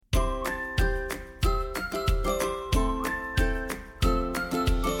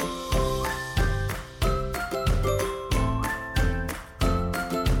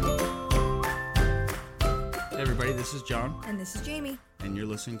this is John. And this is Jamie. And you're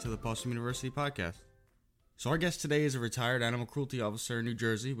listening to the Boston University Podcast. So our guest today is a retired animal cruelty officer in New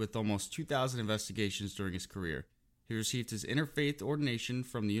Jersey with almost 2,000 investigations during his career. He received his interfaith ordination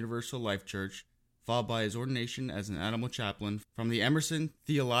from the Universal Life Church, followed by his ordination as an animal chaplain from the Emerson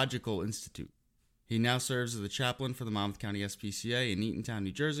Theological Institute. He now serves as the chaplain for the Monmouth County SPCA in Eatontown,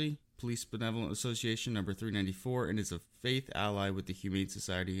 New Jersey, Police Benevolent Association number 394, and is a faith ally with the Humane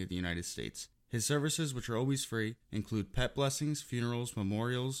Society of the United States. His services, which are always free, include pet blessings, funerals,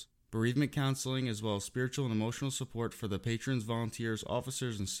 memorials, bereavement counseling, as well as spiritual and emotional support for the patrons, volunteers,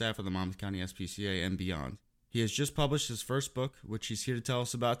 officers, and staff of the Monmouth County SPCA and beyond. He has just published his first book, which he's here to tell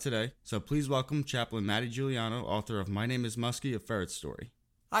us about today. So please welcome Chaplain Matty Giuliano, author of My Name is Musky, A Ferret Story.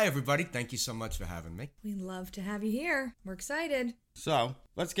 Hi, everybody. Thank you so much for having me. We'd love to have you here. We're excited. So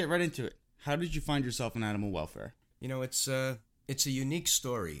let's get right into it. How did you find yourself in animal welfare? You know, it's a unique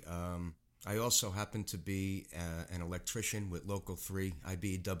story. I also happen to be an electrician with Local 3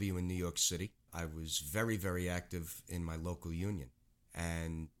 IBEW in New York City. I was very, very active in my local union.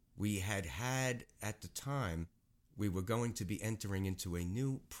 And we had at the time, we were going to be entering into a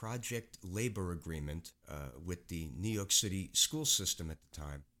new project labor agreement with the New York City school system at the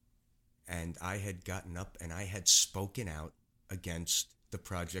time. And I had gotten up and I had spoken out against the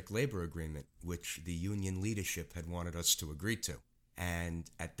project labor agreement, which the union leadership had wanted us to agree to. And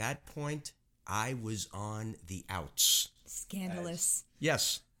at that point, I was on the outs. Scandalous.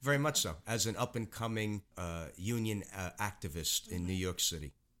 Yes, very much so. As an up-and-coming union activist in New York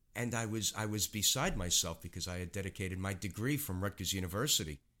City. And I was beside myself because I had dedicated my degree from Rutgers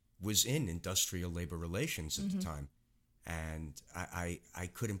University, was in industrial labor relations at the time. And I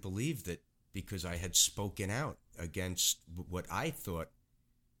couldn't believe that because I had spoken out against what I thought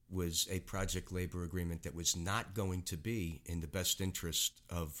was a project labor agreement that was not going to be in the best interest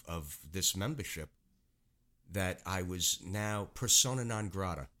of this membership, that I was now persona non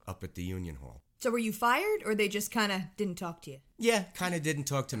grata up at the union hall. So were you fired, or they just kind of didn't talk to you? Yeah, kind of didn't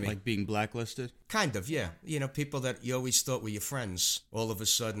talk to me. Like being blacklisted? Kind of, yeah. You know, people that you always thought were your friends, all of a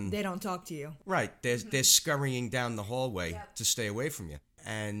sudden... They don't talk to you. Right. They're scurrying down the hallway to stay away from you.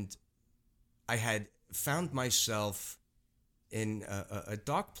 And I had found myself in a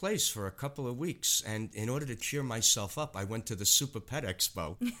dark place for a couple of weeks. And in order to cheer myself up, I went to the Super Pet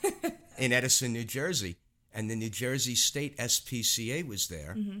Expo in Edison, New Jersey. And the New Jersey State SPCA was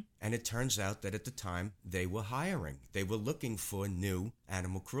there. And it turns out that at the time, they were hiring. They were looking for new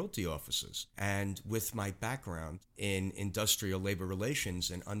animal cruelty officers. And with my background in industrial labor relations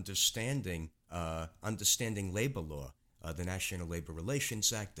and understanding labor law, the National Labor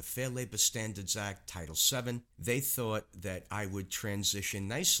Relations Act, the Fair Labor Standards Act, Title VII, they thought that I would transition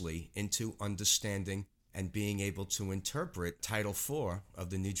nicely into understanding and being able to interpret Title IV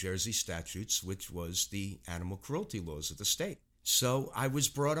of the New Jersey statutes, which was the animal cruelty laws of the state. So I was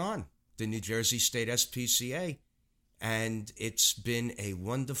brought on the New Jersey State SPCA, and it's been a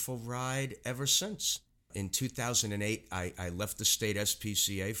wonderful ride ever since. In 2008, I left the state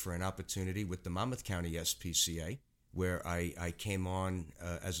SPCA for an opportunity with the Monmouth County SPCA, where I came on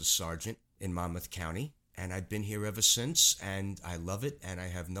as a sergeant in Monmouth County, and I've been here ever since, and I love it, and I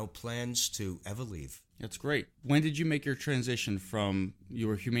have no plans to ever leave. That's great. When did you make your transition from you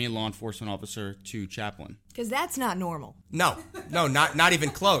were humane law enforcement officer to chaplain? Because that's not normal. No, not even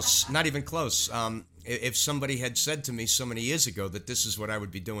close. Not even close. If somebody had said to me so many years ago that this is what I would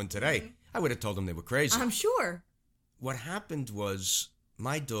be doing today, I would have told them they were crazy. I'm sure. What happened was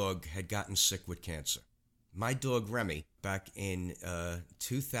my dog had gotten sick with cancer. My dog, Remy, back in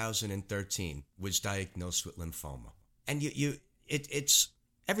 2013, was diagnosed with lymphoma. And it's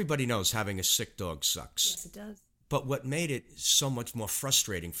everybody knows having a sick dog sucks. Yes, it does. But what made it so much more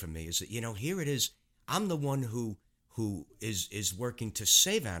frustrating for me is that, here it is. I'm the one who is working to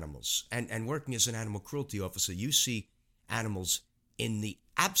save animals. And working as an animal cruelty officer, you see animals in the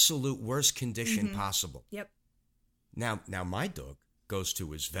absolute worst condition possible. Yep. Now my dog goes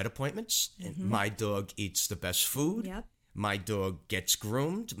to his vet appointments. And my dog eats the best food. Yep. My dog gets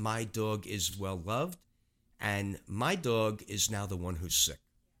groomed. My dog is well loved. And my dog is now the one who's sick.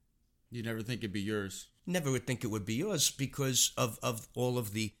 You never think it'd be yours? Never would think it would be yours because of all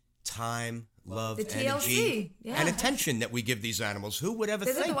of the time, love, the energy, and attention that we give these animals. Who would ever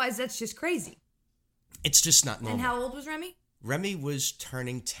think? Because otherwise that's just crazy. It's just not normal. And how old was Remy? Remy was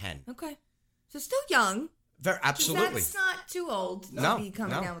turning 10. Okay. So still young. Absolutely. That's not too old to be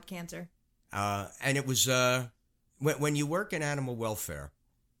coming down with cancer. And it was, when you work in animal welfare,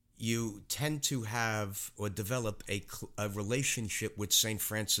 you tend to have or develop a relationship with St.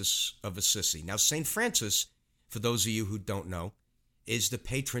 Francis of Assisi. Now, St. Francis, for those of you who don't know, is the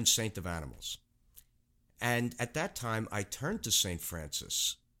patron saint of animals. And at that time, I turned to St.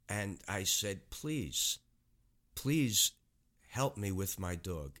 Francis and I said, please help me with my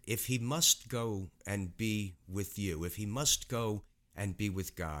dog. If he must go and be with you, if he must go and be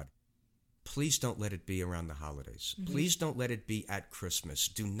with God, please don't let it be around the holidays. Mm-hmm. Please don't let it be at Christmas.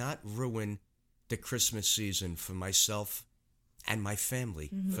 Do not ruin the Christmas season for myself and my family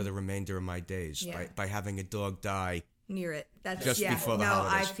for the remainder of my days by having a dog die near it. That's just before the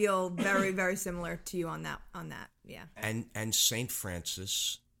holidays. I feel very, very similar to you on that. Yeah. And St.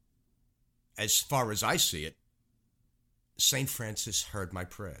 Francis, as far as I see it, St. Francis heard my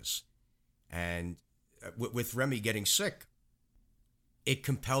prayers. And with Remy getting sick, it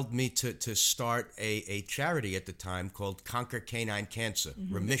compelled me to start a charity at the time called Conquer Canine Cancer.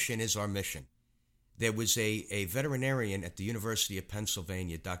 Mm-hmm. Remission is our mission. There was a veterinarian at the University of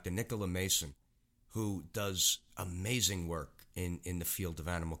Pennsylvania, Dr. Nicola Mason, who does amazing work in the field of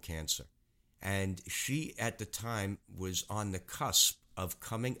animal cancer. And she, at the time, was on the cusp of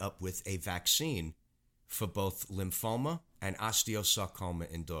coming up with a vaccine for both lymphoma and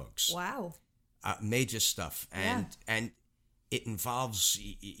osteosarcoma in dogs. Wow. Major stuff. And it involves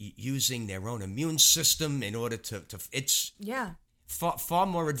using their own immune system in order to it's far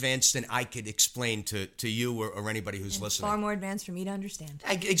more advanced than I could explain to you or anybody who's listening. Far more advanced for me to understand.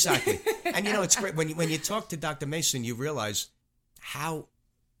 Exactly. And it's great when you talk to Dr. Mason, you realize how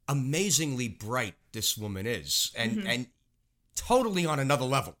amazingly bright this woman is, and totally on another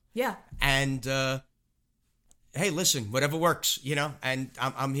level. Yeah. And hey, listen, whatever works, and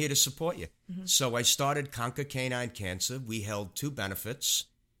I'm here to support you. Mm-hmm. So I started Conquer Canine Cancer. We held 2 benefits,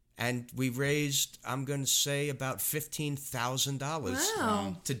 and we raised, I'm going to say, about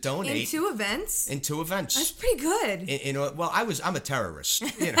 $15,000 to donate. In 2 events? In 2 events. That's pretty good. Well, I'm a terrorist.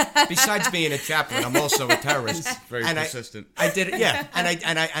 Besides being a chaplain, I'm also a terrorist. Very persistent. I did it, yeah.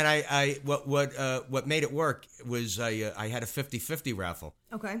 And what made it work was I had a 50-50 raffle.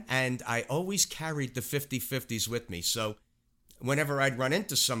 Okay. And I always carried the 50-50s with me. So whenever I'd run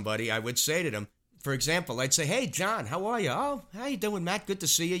into somebody, I would say to them, for example, I'd say, hey, John, how are you? Oh, how you doing, Matt? Good to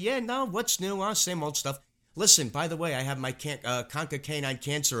see you. Yeah, no, what's new? Oh, same old stuff. Listen, by the way, I have my Conquer Canine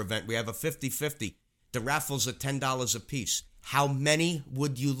Cancer event. We have a 50-50. The raffles are $10 a piece. How many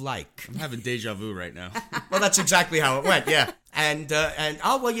would you like? I'm having deja vu right now. Well, that's exactly how it went, yeah. And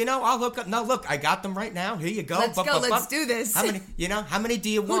I'll hook up. No, look, I got them right now. Here you go. Let's do this. How many do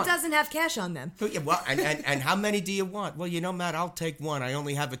you want? Who doesn't have cash on them? Well, and how many do you want? Well, Matt, I'll take 1. I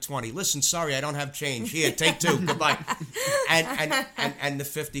only have a 20. Listen, sorry, I don't have change. Here, take 2. Goodbye. And the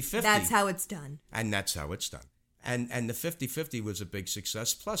 50-50. That's how it's done. And that's how it's done. And the 50-50 was a big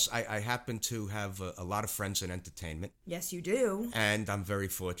success. Plus, I happen to have a lot of friends in entertainment. Yes, you do. And I'm very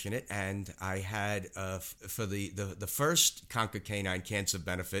fortunate. And I had, for the first Conquer Canine Cancer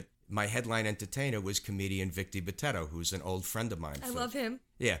benefit, my headline entertainer was comedian Vic DiBettetto, who's an old friend of mine. I love him.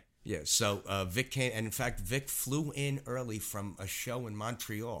 Yeah. So Vic came, and in fact, Vic flew in early from a show in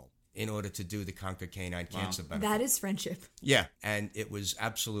Montreal in order to do the Conquer Canine Cancer benefit. That is friendship. Yeah, and it was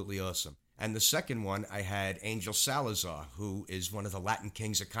absolutely awesome. And the second one, I had Angel Salazar, who is one of the Latin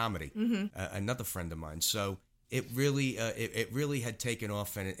kings of comedy, another friend of mine. So it really had taken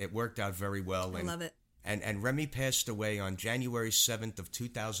off, and it worked out very well. I love it. And Remy passed away on January 7th of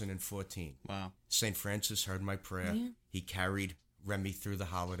 2014. Wow. St. Francis heard my prayer. Yeah. He carried Remy through the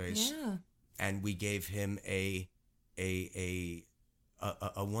holidays. Yeah. And we gave him a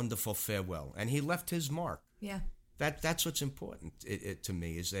wonderful farewell. And he left his mark. Yeah. That's what's important to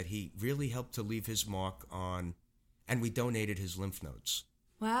me, is that he really helped to leave his mark on, and we donated his lymph nodes.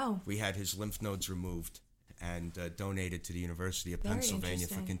 Wow. We had his lymph nodes removed and donated to the University of Pennsylvania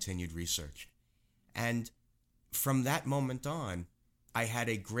for continued research. And from that moment on, I had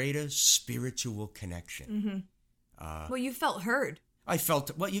a greater spiritual connection. Mm-hmm. Well, you felt heard. I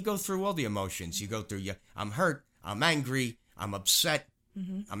felt, you go through all the emotions. You go through, I'm hurt, I'm angry, I'm upset,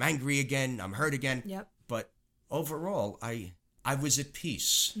 I'm angry again, I'm hurt again. Yep. But overall, I was at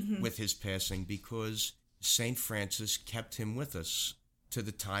peace with his passing, because St. Francis kept him with us to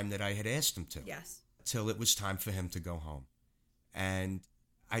the time that I had asked him to. Yes. Till it was time for him to go home. And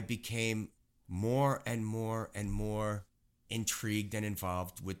I became more and more and more intrigued and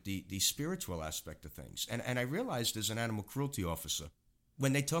involved with the spiritual aspect of things. And I realized, as an animal cruelty officer,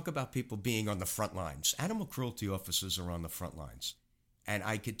 when they talk about people being on the front lines, animal cruelty officers are on the front lines. And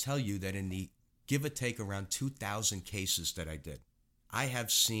I could tell you that in the give or take around 2,000 cases that I did, I have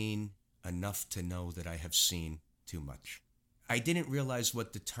seen enough to know that I have seen too much. I didn't realize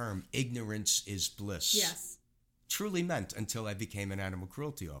what the term ignorance is bliss truly meant until I became an animal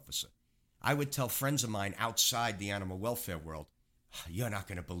cruelty officer. I would tell friends of mine outside the animal welfare world, you're not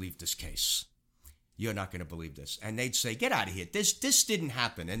going to believe this case. you're not going to believe this. And they'd say, get out of here. This didn't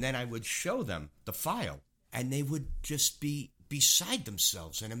happen. And then I would show them the file, and they would just be beside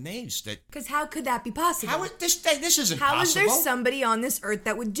themselves and amazed that. Because how could that be possible? This isn't how possible. How is there somebody on this earth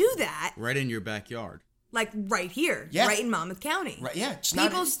that would do that? Right in your backyard. Like right here, right in Monmouth County. Right, yeah,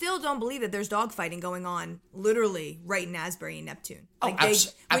 People still don't believe that there's dogfighting going on literally right in Asbury and Neptune. Like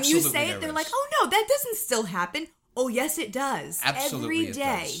when you say it, they're like, oh no, that doesn't still happen. Oh yes, it does. Absolutely, every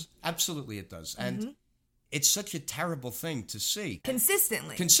day. Does. Absolutely it does. And it's such a terrible thing to see.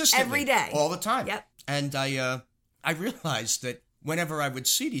 Consistently. Every day. All the time. Yep. And I realized that whenever I would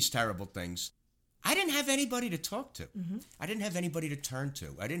see these terrible things, I didn't have anybody to talk to. I didn't have anybody to turn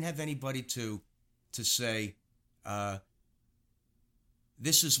to. I didn't have anybody to say,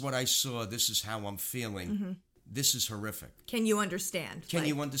 this is what I saw, this is how I'm feeling, this is horrific. Can you understand? Can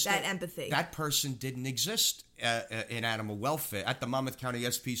you understand? That empathy. That person didn't exist in animal welfare, at the Monmouth County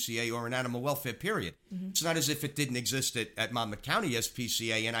SPCA or in animal welfare, period. It's not as if it didn't exist at Monmouth County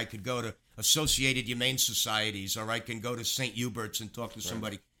SPCA and I could go to Associated Humane Societies or I can go to St. Hubert's and talk to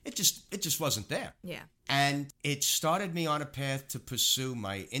somebody. It just wasn't there. Yeah. And it started me on a path to pursue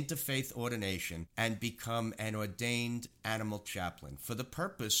my interfaith ordination and become an ordained animal chaplain for the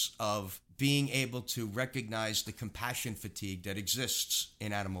purpose of being able to recognize the compassion fatigue that exists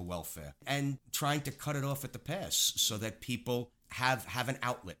in animal welfare and trying to cut it off at the pass so that people have an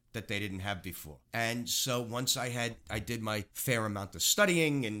outlet that they didn't have before. And so once I did my fair amount of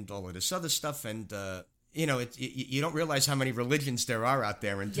studying and all of this other stuff, and you don't realize how many religions there are out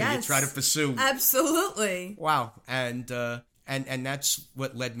there until you try to pursue. Absolutely. Wow. And that's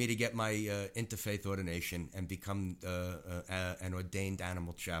what led me to get my interfaith ordination and become an ordained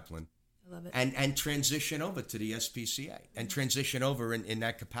animal chaplain. I love it. And transition over to the SPCA and transition over in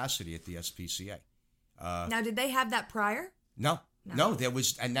that capacity at the SPCA. Now, did they have that prior? No, there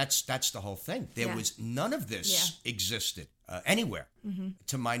was, and that's the whole thing. There was none of this existed anywhere.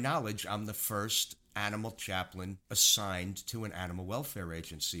 To my knowledge, I'm the first animal chaplain assigned to an animal welfare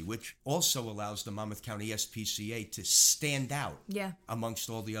agency, which also allows the Monmouth County SPCA to stand out amongst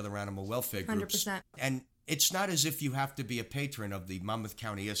all the other animal welfare groups. 100%. And it's not as if you have to be a patron of the Monmouth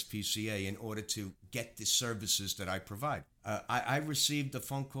County SPCA in order to get the services that I provide. I received a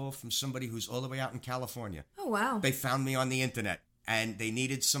phone call from somebody who's all the way out in California. Oh, wow. They found me on the internet, and they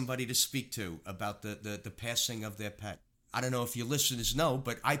needed somebody to speak to about the passing of their pet. I don't know if your listeners know,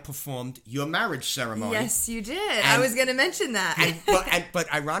 but I performed your marriage ceremony. Yes, you did. I was going to mention that.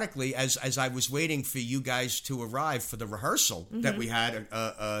 But ironically, as I was waiting for you guys to arrive for the rehearsal that we had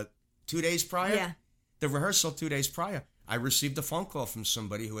 2 days prior, the rehearsal 2 days prior, I received a phone call from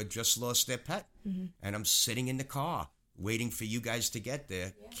somebody who had just lost their pet. And I'm sitting in the car waiting for you guys to get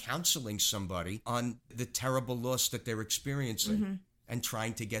there, counseling somebody on the terrible loss that they're experiencing and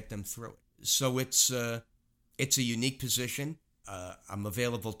trying to get them through it. So it's a unique position. I'm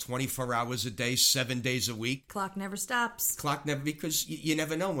available 24 hours a day, 7 days a week. Clock never stops. Because you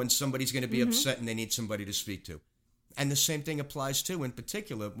never know when somebody's going to be upset and they need somebody to speak to. And the same thing applies too. In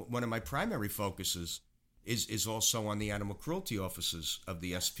particular, one of my primary focuses is also on the animal cruelty officers of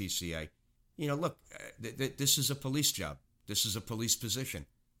the SPCA. Look, this is a police job. This is a police position.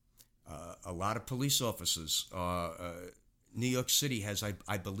 A lot of police officers are... New York City has,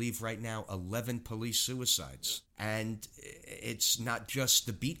 I believe right now, 11 police suicides. And it's not just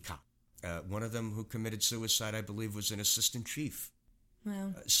the beat cop. One of them who committed suicide, I believe, was an assistant chief.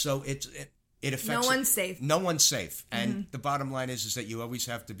 Wow. So it affects... No one's safe. No one's safe. And the bottom line is that you always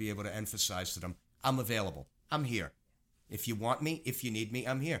have to be able to emphasize to them, I'm available. I'm here. If you want me, if you need me,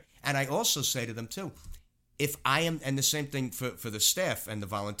 I'm here. And I also say to them, too, if I am... And the same thing for the staff and the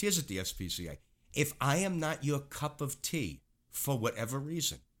volunteers at the SPCA. If I am not your cup of tea, for whatever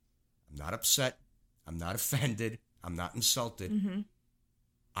reason, I'm not upset, I'm not offended, I'm not insulted,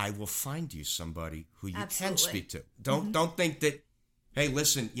 I will find you somebody who you can speak to. Don't think that, hey,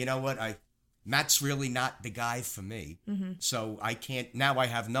 listen, you know what, Matt's really not the guy for me, so I can't, now I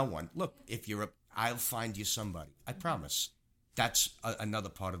have no one. Look, I'll find you somebody. I promise. That's another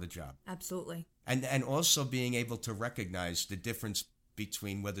part of the job. Absolutely. And also being able to recognize the difference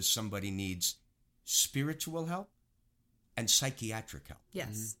between whether somebody needs spiritual help and psychiatric help.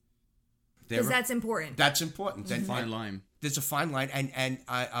 Yes. Because that's important. That's important. There's a fine line. There's a fine line. And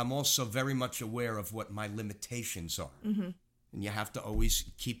I'm also very much aware of what my limitations are. And you have to always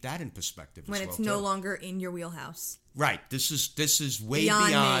keep that in perspective when as well, it's no longer in your wheelhouse. Right. This is way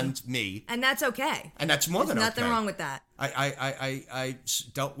beyond me. And that's okay. And that's more than okay. There's nothing wrong with that. I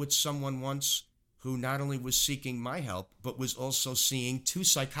dealt with someone once who not only was seeking my help, but was also seeing 2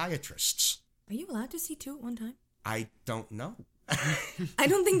 psychiatrists. Are you allowed to see 2 at one time? I don't know. I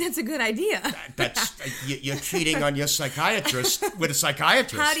don't think that's a good idea. You're cheating on your psychiatrist with a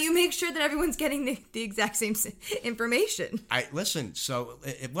psychiatrist. How do you make sure that everyone's getting the exact same information? Listen. So,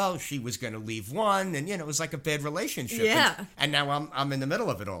 she was going to leave one, and it was like a bad relationship. Yeah. And now I'm in the middle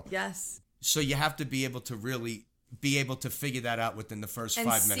of it all. Yes. So you have to be able to really be able to figure that out within the first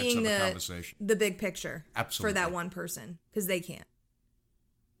 5 minutes of a conversation. The big picture. Absolutely. For that one person, because they can't.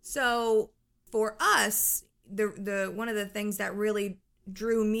 So for us, the one of the things that really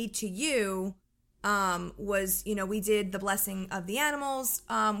drew me to you was, we did the blessing of the animals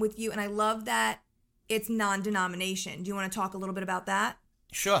with you, and I love that it's non-denomination. Do you want to talk a little bit about that?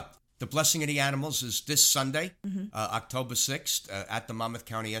 Sure. The blessing of the animals is this Sunday, October 6th, at the Monmouth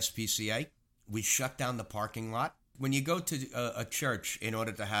County SPCA. We shut down the parking lot. When you go to a church in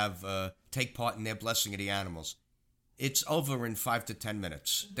order to have take part in their blessing of the animals, it's over in 5 to 10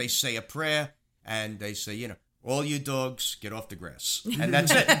 minutes. They say a prayer, and they say, all you dogs, get off the grass. And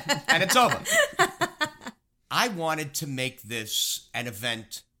that's it. And it's over. I wanted to make this an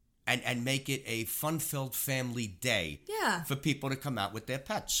event and make it a fun-filled family day for people to come out with their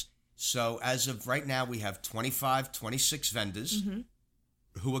pets. So as of right now, we have 26 vendors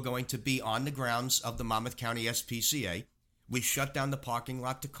who are going to be on the grounds of the Monmouth County SPCA. We shut down the parking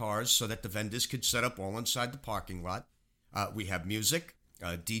lot to cars so that the vendors could set up all inside the parking lot. We have music.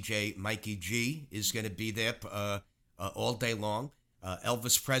 DJ Mikey G is going to be there all day long.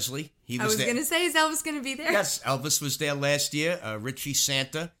 Elvis Presley, I was going to say, is Elvis going to be there? Yes, Elvis was there last year. Richie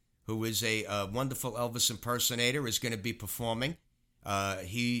Santa, who is a wonderful Elvis impersonator, is going to be performing.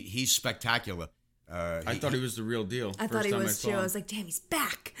 He's spectacular. I thought he was the real deal. I thought he was too. I was like, damn, he's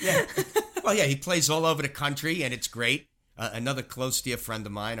back. Yeah. Well, yeah, he plays all over the country, and it's great. Another close, dear friend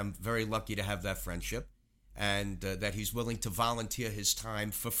of mine. I'm very lucky to have that friendship, and that he's willing to volunteer his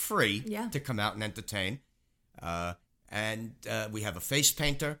time for free to come out and entertain. And we have a face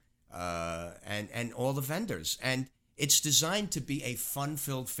painter and all the vendors. And it's designed to be a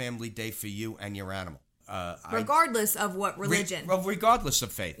fun-filled family day for you and your animal. Regardless of what religion. Regardless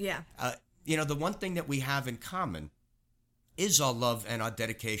of faith. Yeah. The one thing that we have in common is our love and our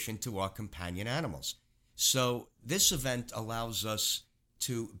dedication to our companion animals. So this event allows us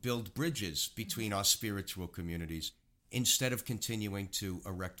to build bridges between our spiritual communities instead of continuing to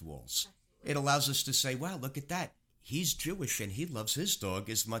erect walls. It allows us to say, wow, look at that. He's Jewish and he loves his dog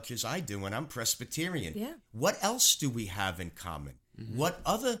as much as I do, and I'm Presbyterian. Yeah. What else do we have in common? Mm-hmm. What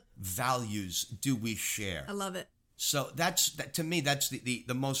other values do we share? I love it. So to me, that's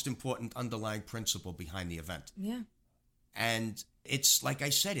the most important underlying principle behind the event. Yeah. And it's, like I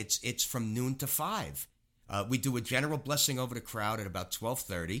said, it's from noon to 5. We do a general blessing over the crowd at about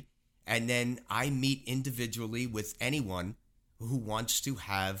 12:30, and then I meet individually with anyone who wants to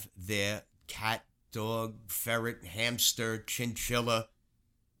have their cat, dog, ferret, hamster, chinchilla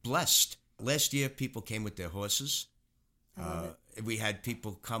blessed. Last year, people came with their horses. We had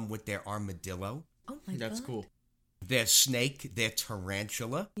people come with their armadillo. Oh my God. That's cool. Their snake, their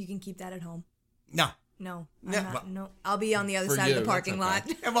tarantula. You can keep that at home. No. No. I'll be on the other side of the parking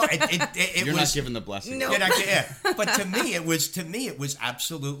lot. Well, You're not giving the blessing. No. But to me, it was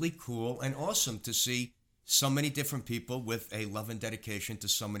absolutely cool and awesome to see so many different people with a love and dedication to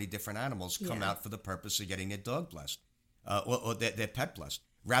so many different animals come out for the purpose of getting their dog blessed, or their pet blessed.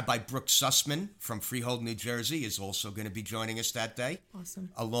 Rabbi Brooke Sussman from Freehold, New Jersey is also going to be joining us that day. Awesome.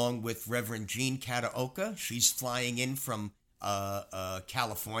 Along with Reverend Jean Kataoka. She's flying in from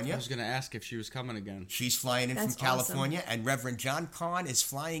California. I was going to ask if she was coming again. She's flying in from California. Awesome. And Reverend John Kahn is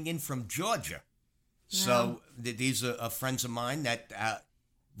flying in from Georgia. Wow. So these are friends of mine that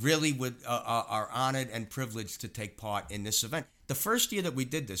really are honored and privileged to take part in this event. The first year that we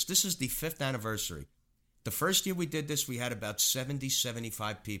did this is the 5th anniversary. The first year we did this, we had about 70,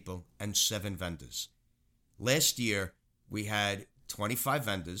 75 people and 7 vendors. Last year, we had 25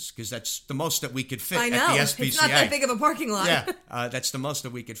 vendors, because that's the most that we could fit at the SPCA. It's not that big of a parking lot. Yeah, that's the most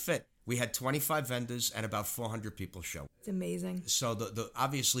that we could fit. We had 25 vendors and about 400 people show. It's amazing. So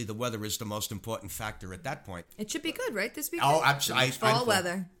obviously the weather is the most important factor at that point. It should be good, right, this weekend? Oh, absolutely. Fall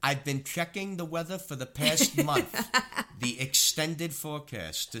weather. I've been checking the weather for the past month, the extended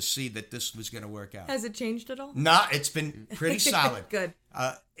forecast, to see that this was going to work out. Has it changed at all? No, it's been pretty solid. Good.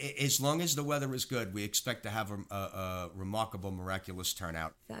 As long as the weather is good, we expect to have a remarkable, miraculous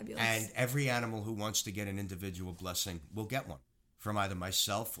turnout. Fabulous. And every animal who wants to get an individual blessing will get one from either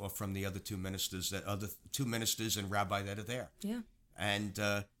myself or from the other two ministers and rabbi that are there. Yeah. And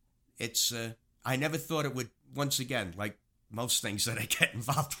it's I never thought it would, once again, like most things that I get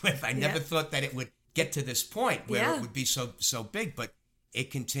involved with, I never thought that it would get to this point where it would be so big, but it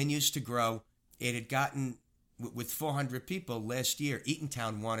continues to grow. It had gotten with 400 people last year,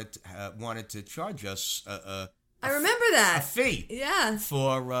 Eatontown wanted to charge us I remember that. a fee Yeah.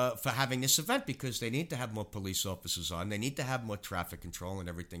 for having this event because they need to have more police officers on. They need to have more traffic control and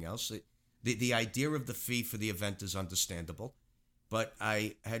everything else. The idea of the fee for the event is understandable, but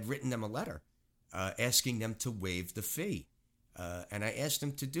I had written them a letter asking them to waive the fee. And I asked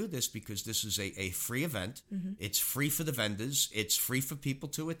them to do this because this is a free event. Mm-hmm. It's free for the vendors. It's free for people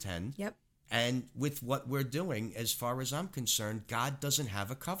to attend. Yep. And with what we're doing, as far as I'm concerned, God doesn't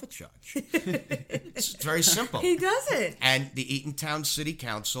have a cover charge. It's very simple. He doesn't. And the Eatontown City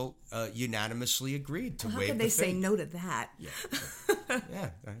Council unanimously agreed to How waive could the they fee. say no to that? Yeah,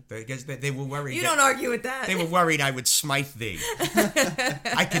 I guess they were worried. You don't argue with that. They were worried I would smite thee.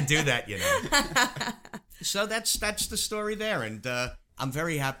 I can do that, you know. So that's the story there, and I'm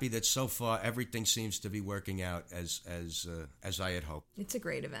very happy that so far everything seems to be working out as I had hoped. It's a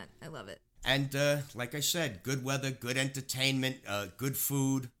great event. I love it. And like I said, good weather, good entertainment, good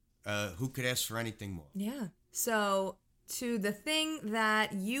food. Who could ask for anything more? Yeah. So, to the thing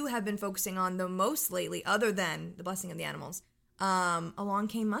that you have been focusing on the most lately, other than the blessing of the animals, along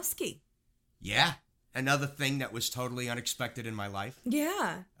came Musky. Yeah, another thing that was totally unexpected in my life.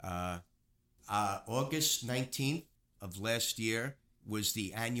 Yeah. August 19th of last year was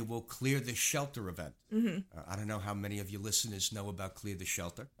the annual Clear the Shelter event. Mm-hmm. I don't know how many of your listeners know about Clear the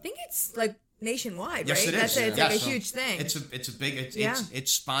Shelter. I think it's like nationwide, Yes, right? it is. It's Yeah, like a so huge thing.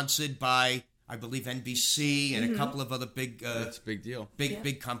 It's sponsored by, I believe, NBC and a couple of other big That's a big deal.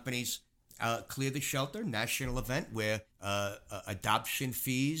 big companies. Clear the Shelter, national event where adoption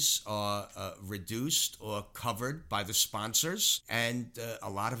fees are reduced or covered by the sponsors. And a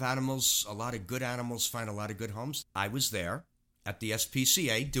lot of good animals find a lot of good homes. I was there at the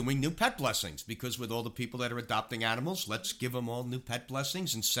SPCA doing new pet blessings because with all the people that are adopting animals, let's give them all new pet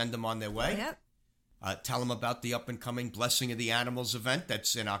blessings and send them on their way. Yep. Tell them about the up-and-coming Blessing of the Animals event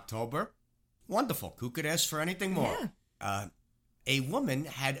that's in October. Wonderful. Who could ask for anything more? Yeah. A woman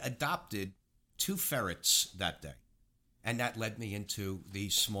had adopted 2 ferrets that day, and that led me into the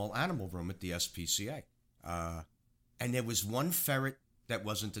small animal room at the SPCA. And there was 1 ferret that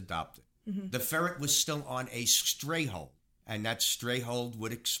wasn't adopted. Mm-hmm. The ferret was still on a stray hold, and that stray hold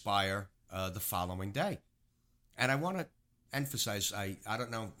would expire the following day. And I want to emphasize, I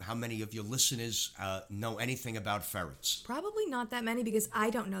don't know how many of your listeners know anything about ferrets. Probably not that many because I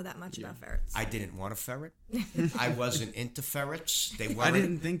don't know that much about ferrets. I didn't want a ferret. I wasn't into ferrets. They weren't. I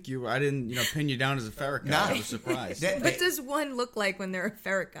didn't pin you down as a ferret guy. No. I was surprised. What does one look like when they're a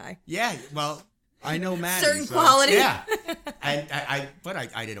ferret guy? Yeah, well, I know Matty. Certain quality. yeah. And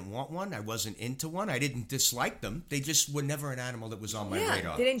I didn't want one. I wasn't into one. I didn't dislike them. They just were never an animal that was on my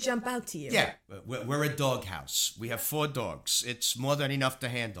radar. They didn't jump out to you. Yeah, we're a dog house. We have 4 dogs. It's more than enough to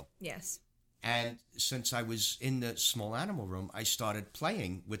handle. Yes. And since I was in the small animal room, I started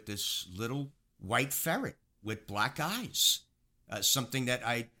playing with this little white ferret with black eyes. Something that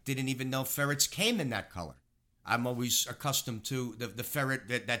I didn't even know ferrets came in that color. I'm always accustomed to the ferret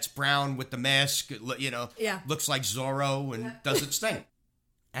that's brown with the mask, looks like Zorro and does its thing.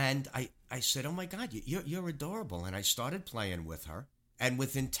 And I said, oh my God, you're adorable. And I started playing with her. And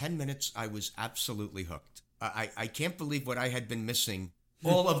within 10 minutes, I was absolutely hooked. I can't believe what I had been missing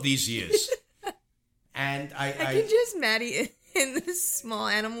all of these years. And I can just Matty in this small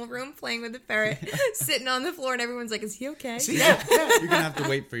animal room playing with the ferret, sitting on the floor, and everyone's like, "Is he okay?" See, yeah. You're gonna have to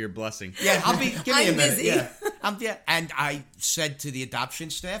wait for your blessing. Yeah, give me a minute. Busy. Yeah, and I said to the adoption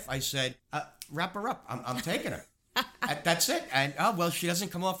staff, I said, wrap her up. I'm taking her. That's it. And she doesn't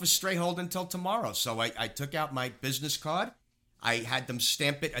come off a stray hold until tomorrow. So I took out my business card. I had them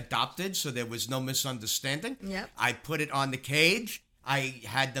stamp it adopted, so there was no misunderstanding. Yep. I put it on the cage. I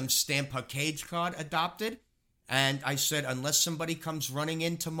had them stamp her cage card adopted. And I said, unless somebody comes running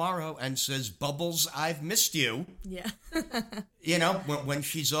in tomorrow and says, Bubbles, I've missed you. Yeah. When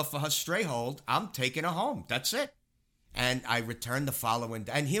she's off of her stray hold, I'm taking her home. That's it. And I returned the following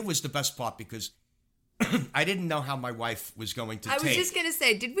day. And here was the best part because I didn't know how my wife was going to I was just going to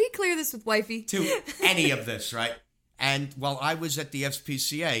say, did we clear this with wifey? To any of this, right? And while I was at the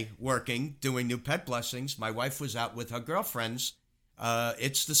SPCA working, doing new pet blessings, my wife was out with her girlfriends.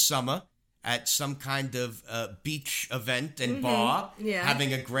 It's the summer. At some kind of beach event and bar,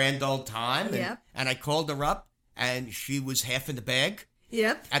 having a grand old time. And I called her up, and she was half in the bag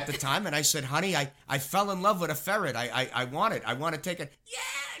at the time. And I said, honey, I fell in love with a ferret. I want it. I want to take it.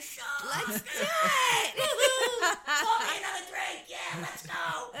 Yeah, sure. Let's do it. Pour me another drink. Yeah, let's go.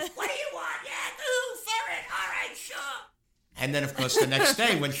 What do you want? Yeah, ooh, ferret. All right, sure. And then, of course, the next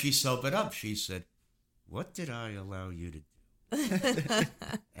day when she sobered up, she said, what did I allow you to do?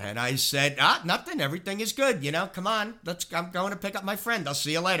 And I said, nothing. Everything is good. Come on. I'm going to pick up my friend. I'll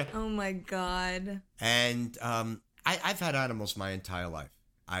see you later. Oh, my God. And I've had animals my entire life.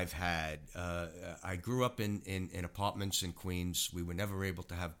 I grew up in apartments in Queens. We were never able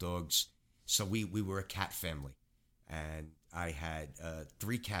to have dogs. So we were a cat family. And I had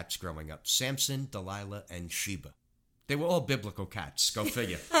 3 cats growing up: Samson, Delilah, and Sheba. They were all biblical cats. Go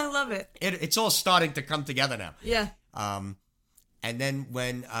figure. I love it. It's all starting to come together now. Yeah. And then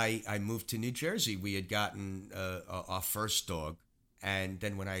when I moved to New Jersey, we had gotten our first dog. And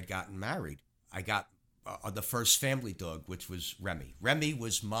then when I had gotten married, I got the first family dog, which was Remy. Remy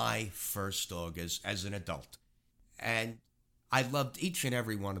was my first dog as an adult. And I loved each and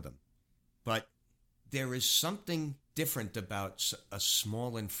every one of them. But there is something different about a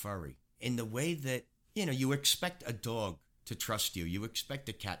small and furry in the way that, you expect a dog to trust you. You expect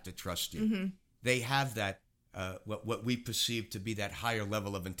a cat to trust you. Mm-hmm. They have that, what we perceive to be that higher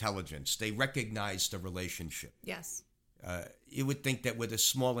level of intelligence. They recognize the relationship. Yes. You would think that with a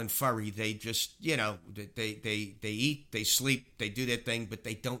small and furry, they just, they eat, they sleep, they do their thing, but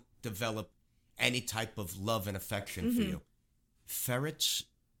they don't develop any type of love and affection for you. Ferrets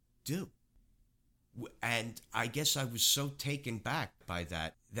do. And I guess I was so taken back by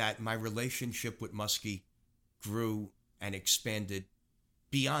that my relationship with Musky grew and expanded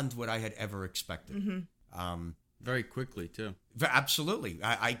beyond what I had ever expected. Mm-hmm. Very quickly, too. Absolutely.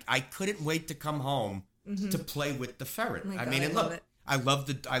 I couldn't wait to come home to play with the ferret. Oh, I mean, and look, I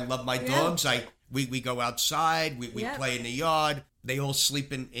love my dogs. We go outside. We play in the yard. They all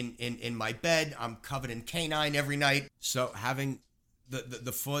sleep in my bed. I'm covered in canine every night. So having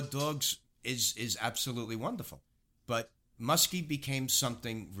the 4 dogs is absolutely wonderful. But Musky became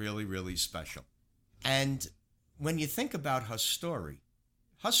something really, really special. And when you think about her story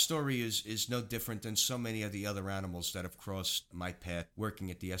is no different than so many of the other animals that have crossed my path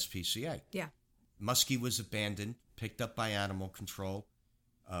working at the SPCA. Yeah. Musky was abandoned, picked up by animal control,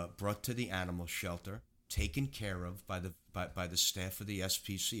 brought to the animal shelter, taken care of by the staff of the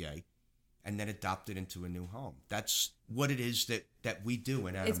SPCA, and then adopted into a new home. That's what it is that we do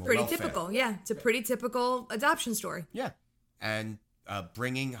in animal welfare. It's pretty typical, yeah. It's a pretty typical adoption story. Yeah, and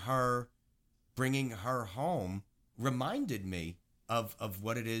bringing her home reminded me of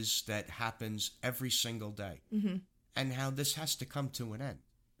what it is that happens every single day, and how this has to come to an end.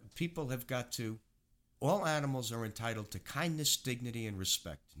 People have got to. All animals are entitled to kindness, dignity, and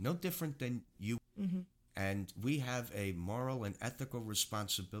respect, no different than you. Mm-hmm. And we have a moral and ethical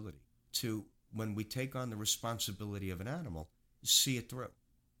responsibility to, when we take on the responsibility of an animal, see it through.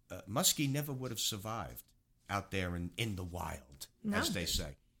 Musky never would have survived out there in the wild, as they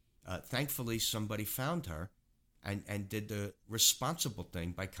say. Thankfully, somebody found her and did the responsible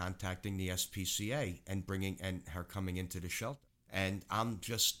thing by contacting the SPCA and her coming into the shelter. And I'm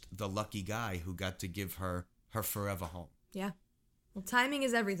just the lucky guy who got to give her forever home. Yeah. Well, timing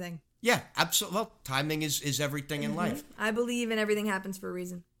is everything. Yeah, absolutely. Well, timing is everything in life. I believe in everything happens for a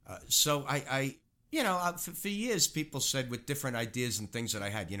reason. So I for years, people said with different ideas and things that I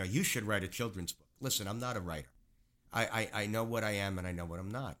had, you should write a children's book. Listen, I'm not a writer. I know what I am and I know what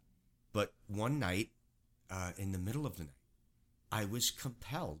I'm not. But one night, in the middle of the night, I was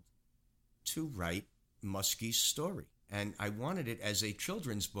compelled to write Musky's story. And I wanted it as a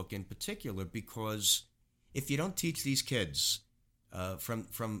children's book in particular because if you don't teach these kids from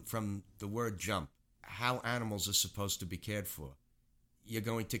the word jump how animals are supposed to be cared for, you're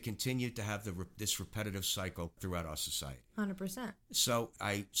going to continue to have this repetitive cycle throughout our society. 100%. So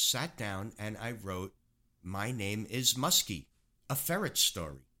I sat down and I wrote, My Name is Musky, a ferret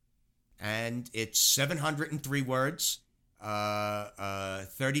story. And it's 703 words.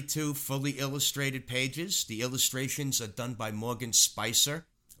 32 fully illustrated pages. The illustrations are done by Morgan Spicer.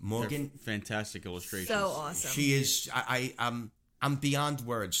 Morgan, they're fantastic illustrations. So awesome. She is. I'm beyond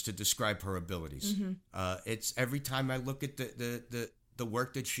words to describe her abilities. Mm-hmm. It's every time I look at the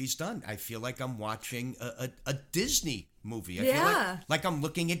work that she's done, I feel like I'm watching a Disney movie. I feel like I'm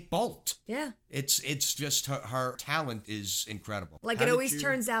looking at Bolt. Yeah. It's just her talent is incredible. Like it always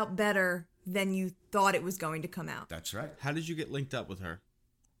turns out better than you thought it was going to come out. That's right. How did you get linked up with her?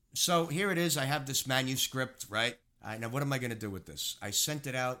 So here it is. I have this manuscript, right? Now, what am I going to do with this? I sent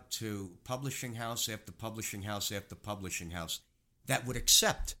it out to publishing house after publishing house after publishing house that would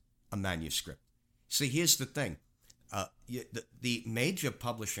accept a manuscript. See, here's the thing. The major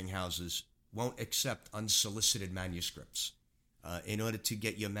publishing houses won't accept unsolicited manuscripts. In order to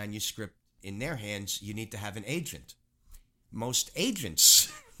get your manuscript in their hands, you need to have an agent. Most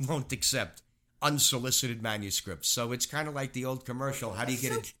agents won't accept unsolicited manuscripts. So it's kind of like the old commercial. How do you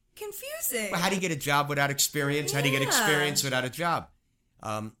get confusing. Well, how do you get a job without experience? How do you get experience without a job?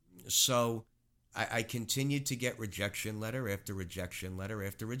 So I continued to get rejection letter after rejection letter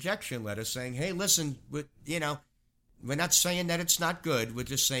after rejection letter saying, hey, listen, we're not saying that it's not good. We're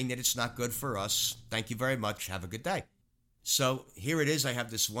just saying that it's not good for us. Thank you very much. Have a good day. So here it is. I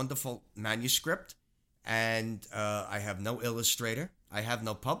have this wonderful manuscript, and I have no illustrator. I have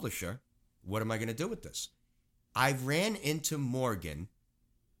no publisher. What am I going to do with this? I ran into Morgan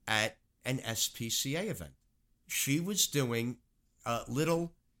at an SPCA event. She was doing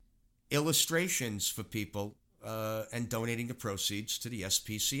little illustrations for people and donating the proceeds to the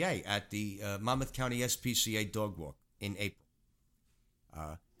SPCA at the Monmouth County SPCA Dog Walk in April.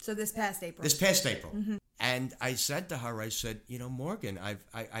 So this past April. This past April. Mm-hmm. And I said to her, Morgan,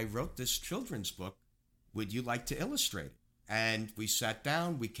 I wrote this children's book. Would you like to illustrate it? And we sat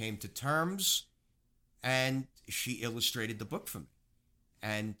down, we came to terms, and she illustrated the book for me.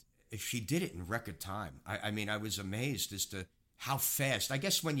 And she did it in record time. I mean, I was amazed as to how fast. I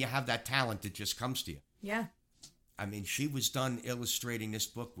guess when you have that talent, it just comes to you. Yeah. I mean, she was done illustrating this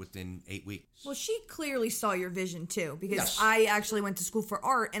book within 8 weeks. Well, she clearly saw your vision too, because Yes. I actually went to school for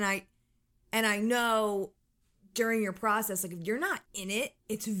art, and I know during your process, like if you're not in it,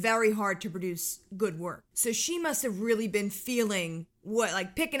 it's very hard to produce good work. So she must have really been feeling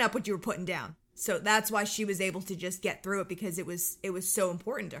picking up what you were putting down. So that's why she was able to just get through it, because it was so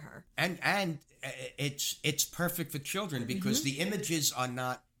important to her. And it's perfect for children because the images are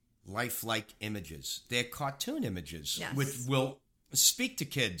not lifelike images. They're cartoon images, Yes. which will speak to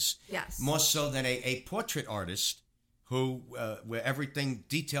kids more so than a portrait artist who where everything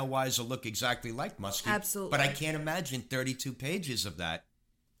detail-wise will look exactly like Musky. Absolutely. But I can't imagine 32 pages of that.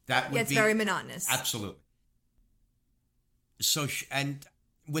 That would It's be very monotonous. Absolutely. So, and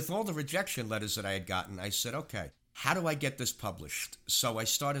with all the rejection letters that I had gotten, I said, okay, how do I get this published? So I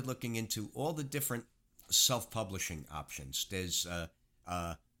started looking into all the different self-publishing options. There's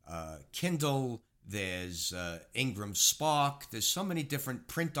Kindle, there's Ingram Spark, there's so many different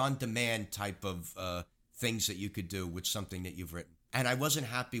print-on-demand type of things that you could do with something that you've written. And I wasn't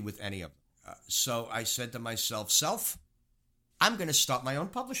happy with any of them. So I said to myself, I'm going to start my own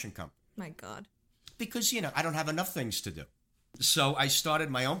publishing company. My God. Because, I don't have enough things to do. So I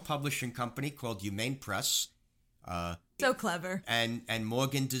started my own publishing company called Humane Press. So clever. And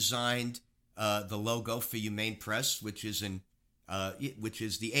Morgan designed the logo for Humane Press, which is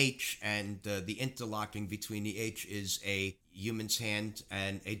the H, and the interlocking between the H is a human's hand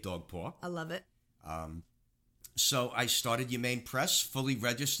and a dog paw. I love it. So I started Humane Press, fully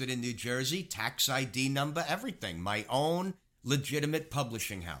registered in New Jersey, tax ID number, everything. My own legitimate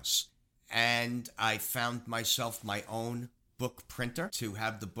publishing house. And I found myself my own book printer to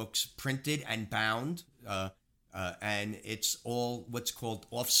have the books printed and bound. And it's all what's called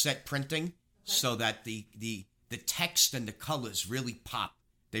offset printing, so that the text and the colors really pop.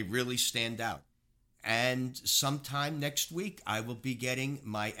 They really stand out. And sometime next week, I will be getting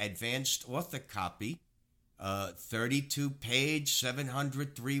my advanced author copy, 32-page,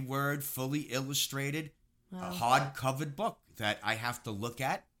 703-word, fully illustrated, hard-covered book that I have to look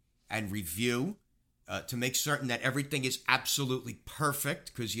at and review to make certain that everything is absolutely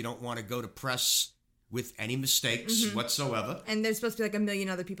perfect, because you don't want to go to press with any mistakes whatsoever. And there's supposed to be like a million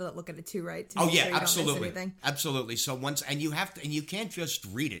other people that look at it too, right? To Oh make yeah, sure you don't miss absolutely, anything. absolutely. So and you can't just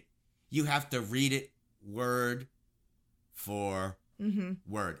read it. You have to read it word for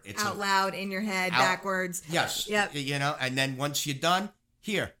word. It's out loud in your head, backwards. Yes. Yep. And then once you're done,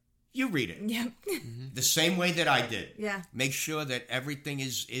 here, you read it. Yep. The same way that I did. Yeah. Make sure that everything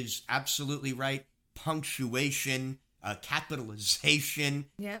is absolutely right. Punctuation, capitalization,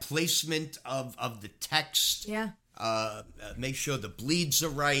 placement of the text. Yeah. Make sure the bleeds are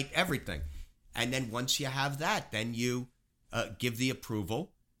right, everything. And then once you have that, then you give the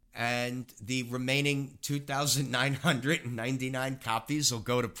approval. And the remaining 2,999 copies will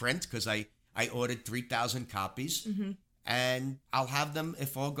go to print, because I ordered 3,000 copies. And I'll have them,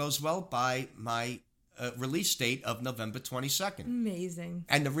 if all goes well, by my release date of November 22nd. Amazing.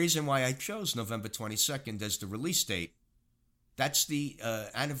 And the reason why I chose November 22nd as the release date, that's the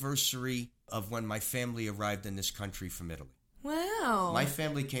anniversary of when my family arrived in this country from Italy. Wow. My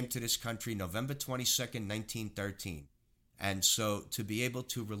family came to this country November 22nd, 1913. And so to be able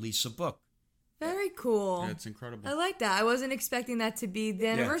to release a book. Very cool. Yeah, it's incredible. I like that. I wasn't expecting that to be the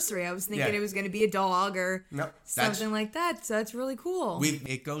anniversary. I was thinking Yeah. it was going to be a dog or No, something like that. So that's really cool.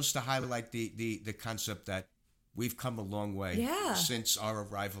 It goes to highlight the concept that we've come a long way since our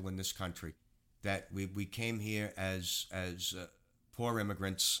arrival in this country. That we came here as poor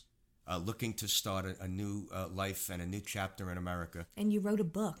immigrants looking to start a new life and a new chapter in America. And you wrote a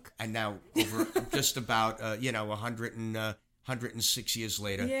book. And now, over just about 106 years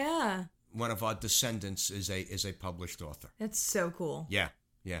later, Yeah. one of our descendants is a published author. That's so cool. Yeah.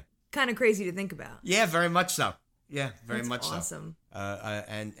 Kind of crazy to think about. Yeah, very much so. Yeah, very That's much awesome. so.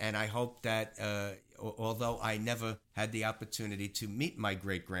 And I hope that although I never had the opportunity to meet my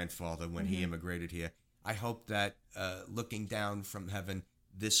great-grandfather when he immigrated here, I hope that looking down from heaven,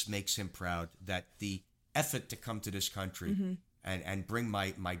 this makes him proud, that the effort to come to this country and bring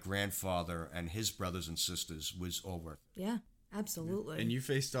my grandfather and his brothers and sisters was all worth it. Yeah, absolutely. And you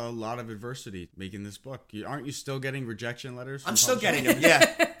faced a lot of adversity making this book. Aren't you still getting rejection letters? I'm still getting them,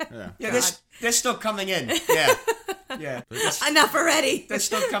 yeah. Yeah, they're still coming in, yeah. Yeah, Enough already. they're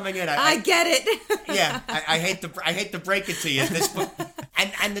still coming in. I get it. Yeah, I hate to break it to you. This book,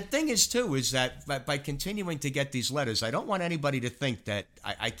 and the thing is too is that by continuing to get these letters, I don't want anybody to think that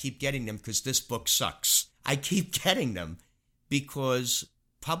I keep getting them because this book sucks. I keep getting them because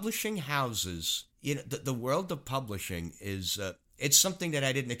publishing houses, the world of publishing is it's something that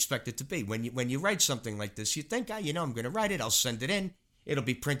I didn't expect it to be. When you write something like this, you think, I'm going to write it, I'll send it in, it'll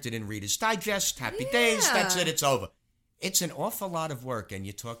be printed in Reader's Digest, happy days, that's it, it's over. It's an awful lot of work, and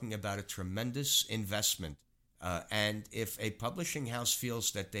you're talking about a tremendous investment. And if a publishing house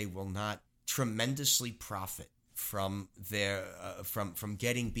feels that they will not tremendously profit from their from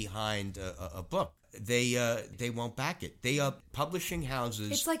getting behind a book, they won't back it. They are publishing houses.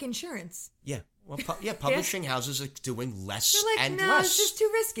 It's like insurance. Yeah. Well, publishing houses are doing less They're like, and no, less. it's just too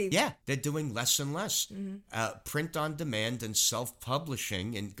risky. Yeah, they're doing less and less. Print on demand and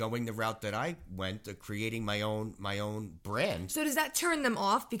self-publishing and going the route that I went, creating my own brand. So does that turn them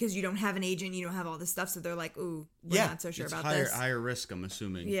off because you don't have an agent, you don't have all this stuff, so they're like, ooh, we're not so sure it's about higher, this. higher risk, I'm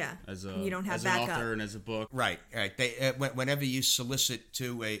assuming. Yeah, as you don't have as backup. an author and as a book. Right. They whenever you solicit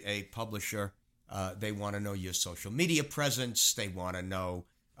to a publisher, they want to know your social media presence. They want to know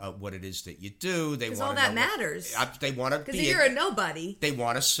what it is that you do. They want all that matters. They want to because you're a nobody. They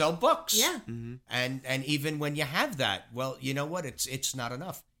want to sell books. Yeah. And even when you have that, well, you know what? It's not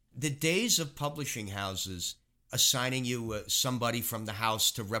enough. The days of publishing houses assigning you somebody from the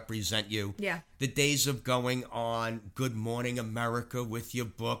house to represent you. Yeah. The days of going on Good Morning America with your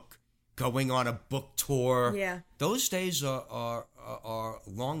book, going on a book tour. Yeah. Those days are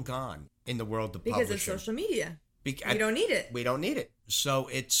long gone in the world of publishing. Because of social media. We don't need it. We don't need it. So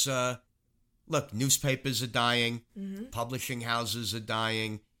it's, look, newspapers are dying, publishing houses are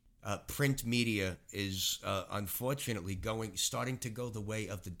dying, print media is unfortunately starting to go the way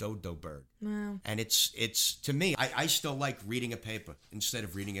of the dodo bird. Wow. And it's to me, I still like reading a paper instead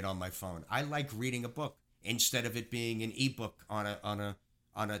of reading it on my phone. I like reading a book instead of it being an ebook on a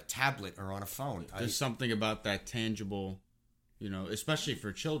tablet or on a phone. There's something about that tangible, especially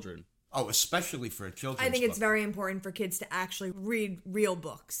for children. Oh, especially for a children's I think it's book. very important for kids to actually read real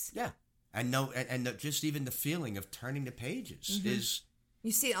books. Yeah. And just even the feeling of turning the pages is...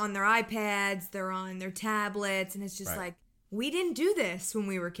 You see it on their iPads, they're on their tablets, and it's just Right. like, we didn't do this when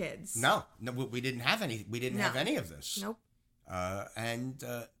we were kids. No, we didn't have any. We didn't have any of this. Nope. And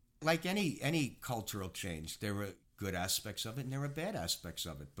like any cultural change, there are good aspects of it and there are bad aspects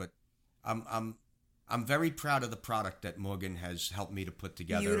of it. But I'm very proud of the product that Morgan has helped me to put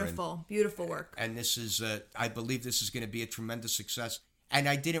together. Beautiful work. And this is, I believe this is going to be a tremendous success. And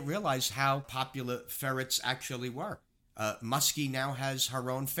I didn't realize how popular ferrets actually were. Musky now has her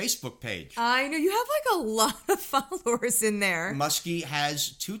own Facebook page. I know. You have like a lot of followers in there. Musky has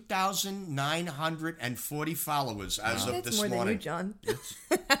 2,940 followers as of this morning. That's more than you, John.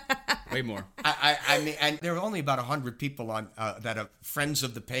 Way more. I mean, and there are only about 100 people on that are friends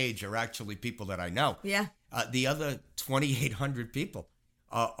of the page are actually people that I know. Yeah. The other 2,800 people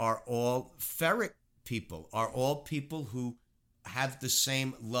are all ferret people, are all people who have the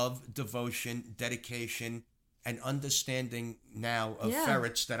same love, devotion, dedication, and understanding now of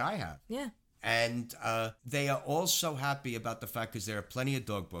ferrets that I have. Yeah. And they are all so happy about the fact because there are plenty of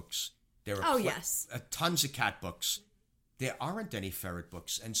dog books. There are tons of cat books. There aren't any ferret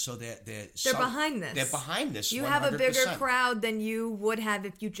books, and so they're behind this. They're behind this. You 100%. have a bigger crowd than you would have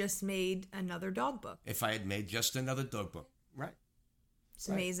if you just made another dog book. If I had made just another dog book, right? It's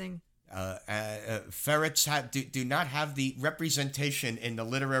amazing. Ferrets do not have the representation in the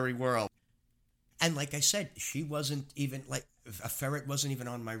literary world, and like I said, she wasn't even a ferret wasn't even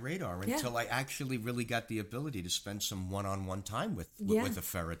on my radar until I actually really got the ability to spend some one-on-one time with a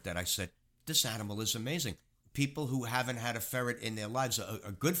ferret. That I said, this animal is amazing. People who haven't had a ferret in their lives,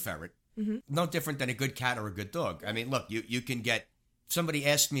 a good ferret, no different than a good cat or a good dog. I mean, look, you can get... Somebody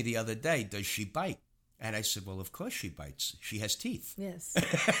asked me the other day, does she bite? And I said, well, of course she bites. She has teeth. Yes.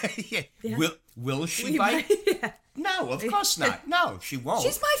 Yeah. Yeah. Will she bite? Yeah. No, of course not. No, she won't.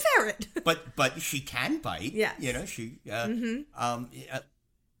 She's my ferret. But she can bite. Yes. You know,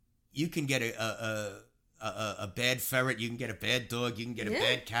 you can get a bad ferret, you can get a bad dog, you can get a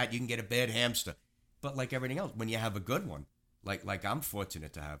bad cat, you can get a bad hamster. But like everything else, when you have a good one, like I'm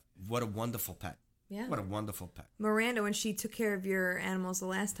fortunate to have, what a wonderful pet. Yeah. What a wonderful pet. Miranda, when she took care of your animals the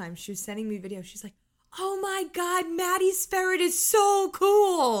last time, she was sending me videos. She's like, oh my God, Matty's ferret is so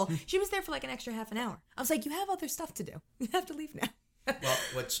cool. She was there for like an extra half an hour. I was like, you have other stuff to do. You have to leave now. Well,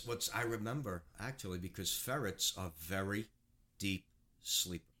 what's I remember, actually, because ferrets are very deep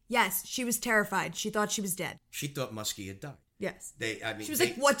sleepers. Yes, she was terrified. She thought she was dead. She thought Musky had died. Yes. She was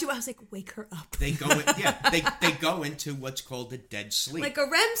like, what do I was like, wake her up. They go they go into what's called a dead sleep. Like a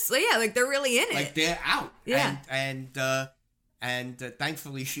REM sleep. Yeah, like they're really in it. Like they're out. Yeah. And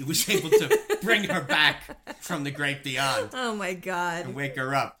thankfully she was able to bring her back from the great beyond. Oh my God. And wake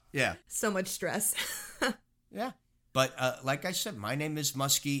her up. Yeah. So much stress. Yeah. But like I said, my name is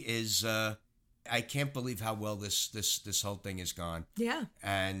Musky. I can't believe how well this whole thing has gone. Yeah.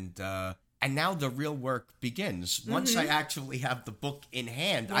 And now the real work begins. Once I actually have the book in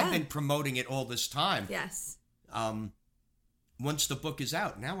hand, I've been promoting it all this time. Yes. Once the book is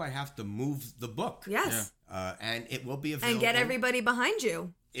out, now I have to move the book. Yes. And it will be available. And get everybody behind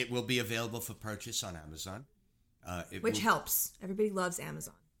you. It will be available for purchase on Amazon. Which helps. Everybody loves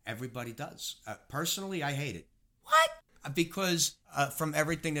Amazon. Everybody does. Personally, I hate it. What? Because from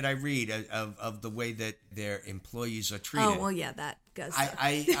everything that I read of the way that their employees are treated. Oh, well, yeah, that goes.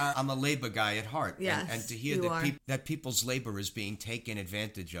 I'm a labor guy at heart. Yes, and to hear that people's labor is being taken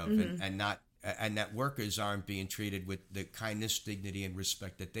advantage of and that workers aren't being treated with the kindness, dignity, and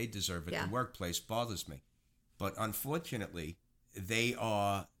respect that they deserve at the workplace bothers me. But unfortunately, they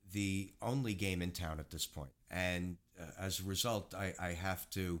are the only game in town at this point. And as a result, I have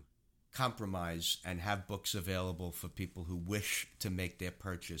to compromise and have books available for people who wish to make their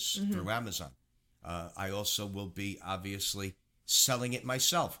purchase through Amazon. I also will be obviously selling it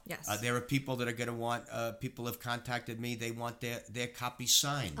myself. Yes. There are people that are going to want, people have contacted me, they want their copy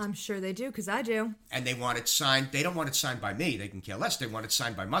signed. I'm sure they do, because I do. And they want it signed. They don't want it signed by me. They can care less. They want it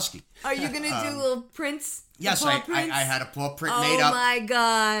signed by Musky. Are you going to do little prints? Yes, I had a paw print made up. Oh my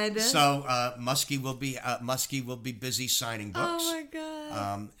God! So Musky will be busy signing books. Oh my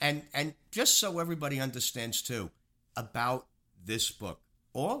God! And just so everybody understands too about this book,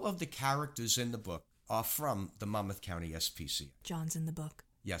 all of the characters in the book are from the Monmouth County SPCA. John's in the book.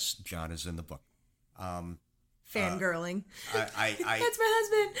 Yes, John is in the book. Fangirling. That's my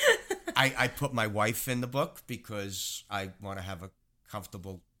husband. I put my wife in the book because I want to have a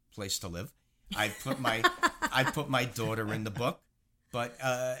comfortable place to live. I put my daughter in the book, but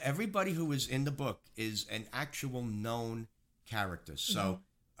everybody who is in the book is an actual known character. So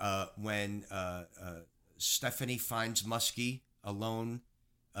when Stephanie finds Musky alone,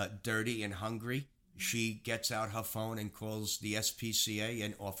 dirty and hungry, she gets out her phone and calls the SPCA,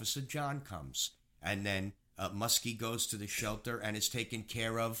 and Officer John comes. And then Musky goes to the shelter and is taken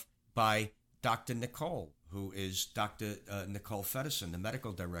care of by Dr. Nicole, who is Dr. Nicole Feddersen, the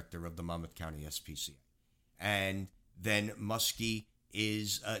medical director of the Monmouth County SPCA. And then Musky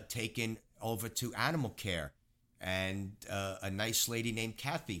is taken over to animal care. And a nice lady named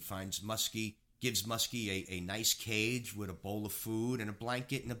Kathy finds Musky, gives Musky a nice cage with a bowl of food and a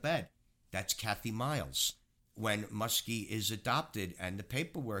blanket and a bed. That's Kathy Miles. When Musky is adopted, and the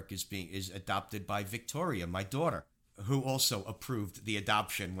paperwork is adopted by Victoria, my daughter, who also approved the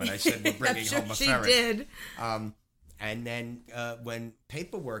adoption when I said we're bringing home a ferret. She did. And then when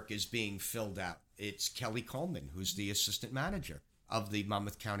paperwork is being filled out, it's Kelly Coleman, who's the assistant manager of the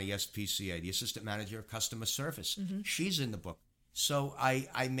Monmouth County SPCA, the assistant manager of customer service. She's in the book. So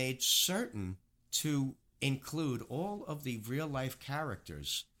I made certain to include all of the real-life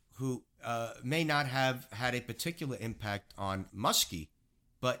characters who may not have had a particular impact on Musky,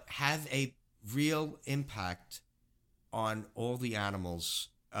 but have a real impact on all the animals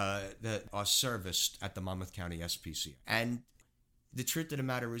that are serviced at the Monmouth County SPCA. And the truth of the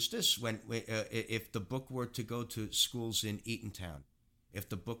matter is this: if the book were to go to schools in Eatontown, if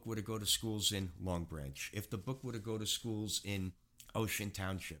the book were to go to schools in Long Branch, if the book were to go to schools in Ocean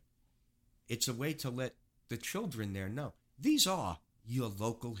Township, it's a way to let the children there know these are your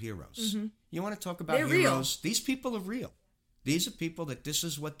local heroes. You want to talk about heroes? Real. These people are real. These are people that this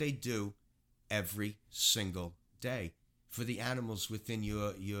is what they do every single day for the animals within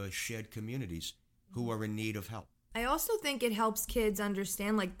your shared communities who are in need of help. I also think it helps kids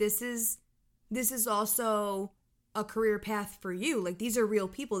understand, like, this is also a career path for you. Like, these are real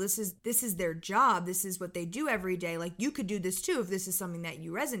people. This is their job. This is what they do every day. Like, you could do this too if this is something that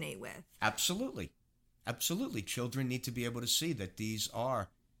you resonate with. Absolutely. Absolutely. Children need to be able to see that these are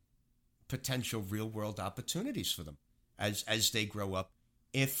potential real world opportunities for them as they grow up.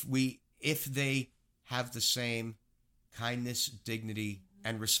 If they have the same kindness, dignity,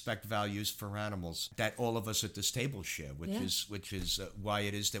 and respect values for animals that all of us at this table share, which is why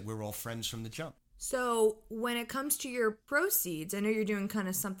it is that we're all friends from the jump. So when it comes to your proceeds, I know you're doing kind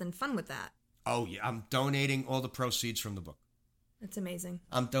of something fun with that. Oh yeah, I'm donating all the proceeds from the book. That's amazing.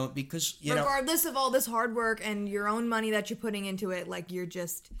 Because regardless of all this hard work and your own money that you're putting into it, like, you're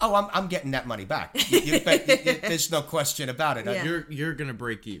just... Oh, I'm getting that money back. There's no question about it. Yeah. You're gonna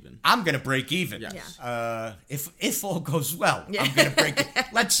break even. I'm gonna break even. Yes. Yeah. If all goes well, I'm gonna break it.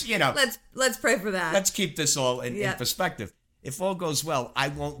 Let's pray for that. Let's keep this all in perspective. If all goes well, I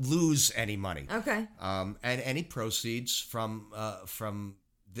won't lose any money. Okay. And any proceeds from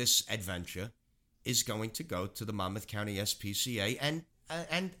this adventure is going to go to the Monmouth County SPCA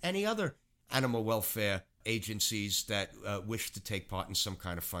and any other animal welfare agencies that wish to take part in some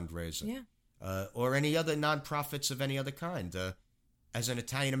kind of fundraiser. Yeah. Or any other nonprofits of any other kind. As an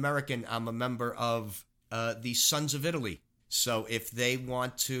Italian American, I'm a member of the Sons of Italy. So if they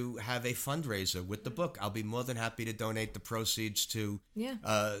want to have a fundraiser with the book, I'll be more than happy to donate the proceeds to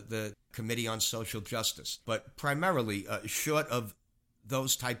the Committee on Social Justice. But primarily, short of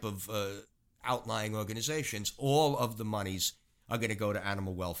those type of outlying organizations, all of the monies are going to go to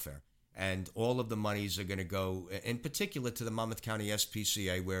animal welfare. And all of the monies are going to go, in particular, to the Monmouth County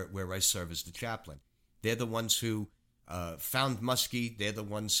SPCA, where I serve as the chaplain. They're the ones who found Musky. They're the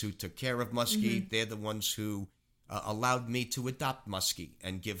ones who took care of Musky. Mm-hmm. They're the ones who allowed me to adopt Musky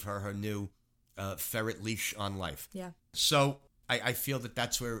and give her new ferret leash on life. Yeah. So I feel that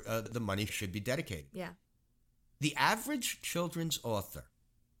that's where the money should be dedicated. Yeah. The average children's author,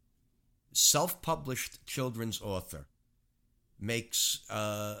 self-published children's author, makes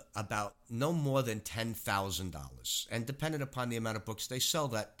about no more than $10,000. And depending upon the amount of books they sell,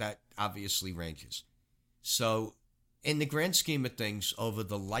 that obviously ranges. So in the grand scheme of things, over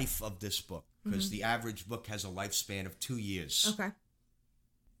the life of this book, because the average book has a lifespan of 2 years. Okay.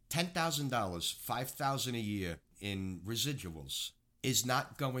 $10,000, $5,000 a year in residuals is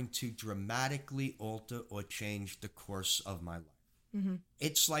not going to dramatically alter or change the course of my life. Mm-hmm.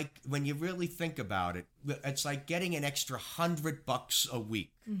 It's like, when you really think about it, it's like getting an extra $100 a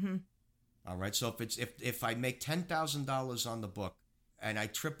week. Mm-hmm. All right. So if I make $10,000 on the book and I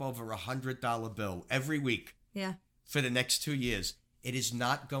trip over $100 bill every week, for the next 2 years, it is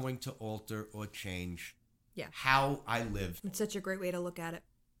not going to alter or change how I live. It's such a great way to look at it.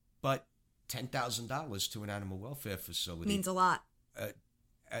 But $10,000 to an animal welfare facility means a lot.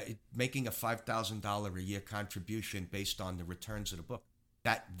 Making a $5,000 a year contribution based on the returns of the book,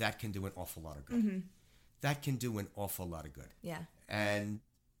 that can do an awful lot of good. Mm-hmm. That can do an awful lot of good. Yeah. And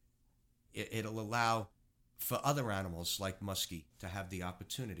it'll allow for other animals like Musky to have the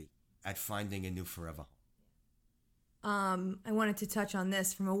opportunity at finding a new forever home. I wanted to touch on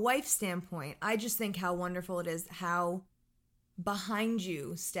this from a wife's standpoint. I just think how wonderful it is how behind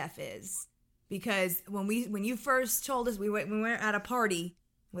you Steph is. Because when you first told us, we were at a party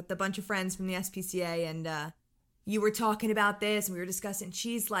with a bunch of friends from the SPCA, and you were talking about this, and we were discussing.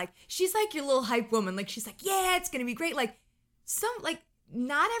 She's like your little hype woman. Like, she's like, yeah, it's gonna be great. Like,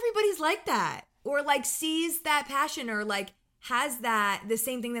 not everybody's like that, or like sees that passion, or like has the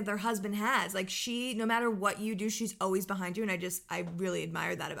same thing that their husband has. Like, she, no matter what you do, she's always behind you, and I really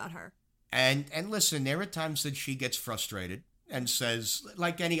admire that about her. And listen, there are times that she gets frustrated and says,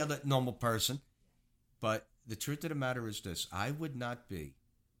 like any other normal person, but the truth of the matter is this: I would not be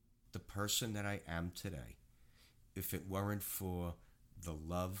the person that I am today if it weren't for the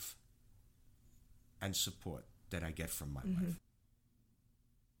love and support that I get from my wife.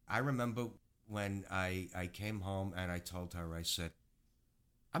 I remember when I came home and I told her, I said,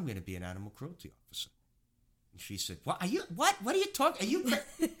 I'm going to be an animal cruelty officer. And she said, what are you talking? Are you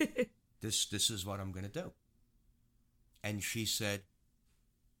This is what I'm going to do. And she said,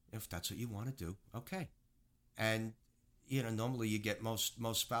 if that's what you want to do, okay. And normally you get most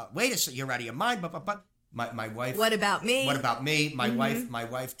spouse. Wait a second, you're out of your mind. But my wife. What about me? What about me? My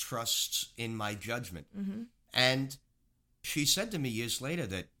wife trusts in my judgment. Mm-hmm. And she said to me years later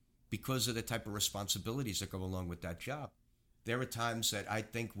that because of the type of responsibilities that go along with that job, there are times that I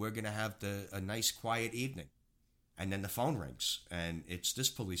think we're going to have a nice quiet evening, and then the phone rings, and it's this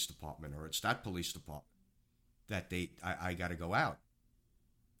police department or it's that police department that I got to go out,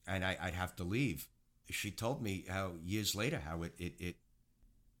 and I'd have to leave. She told me how years later how it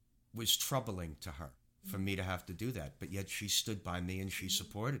was troubling to her for me to have to do that. But yet she stood by me and she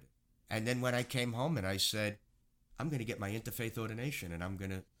supported it. And then when I came home and I said, I'm going to get my interfaith ordination and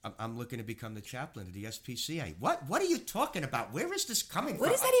I'm looking to become the chaplain of the SPCA. What are you talking about? Where is this coming from?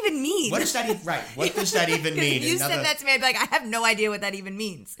 What does that even mean? What does that even, right? What does that even mean? If you said that to me, I'd be like, I have no idea what that even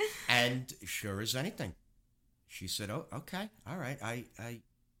means. And sure as anything, she said, oh, okay, all right, I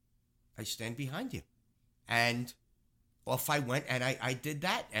stand behind you. And off I went and I did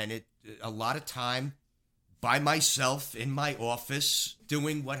that. And it a lot of time by myself in my office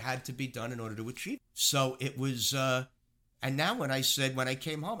doing what had to be done in order to achieve. So it was, and now when I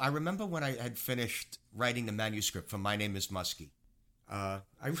came home, I remember when I had finished writing the manuscript for My Name is Musky.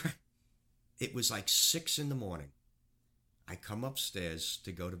 It was like 6 a.m. I come upstairs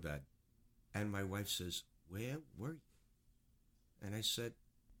to go to bed, and my wife says, where were you? And I said,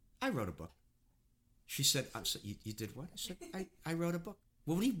 I wrote a book. She said, you did what? I said, I wrote a book.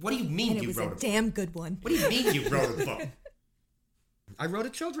 Well, what do you mean you wrote a book? And it was a damn good one. What do you mean you wrote a book? I wrote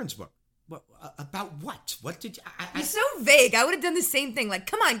a children's book. What, about what? What did you... You're so vague. I would have done the same thing. Like,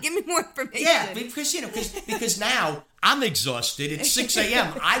 come on, give me more information. Yeah, because now I'm exhausted. It's 6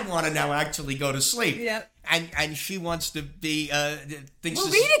 a.m. I want to now actually go to sleep. Yep. And she wants to be... thinks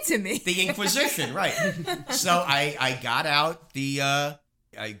well, read it to me. The Inquisition, right. So I got out the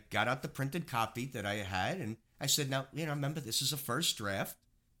printed copy that I had, and I said, now, remember, this is a first draft.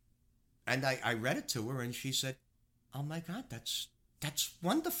 And I read it to her, and she said, oh, my God, that's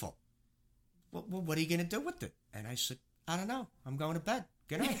wonderful. Well, what are you going to do with it? And I said, I don't know. I'm going to bed.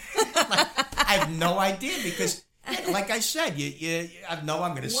 Good night. I have no idea because, like I said, I know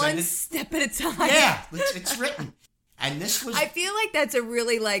I'm going to send it. One step at a time. Yeah, it's written. And this was... I feel like that's a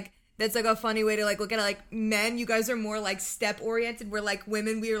really, that's like a funny way to look at it. Like, men, you guys are more step oriented. We're like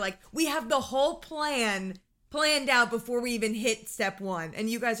women, we have the whole planned out before we even hit step 1. And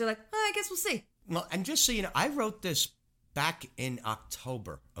you guys are like, I guess we'll see. Well, and just so you know, I wrote this back in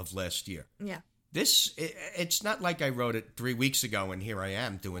October of last year. Yeah. It's not like I wrote it 3 weeks ago and here I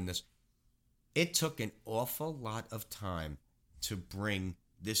am doing this. It took an awful lot of time to bring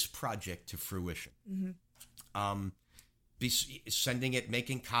this project to fruition. Mm-hmm. Sending it,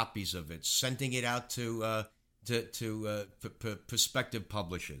 making copies of it, sending it out to prospective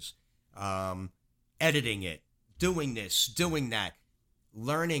publishers, editing it, doing this, doing that,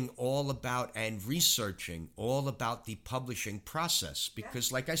 learning all about and researching all about the publishing process.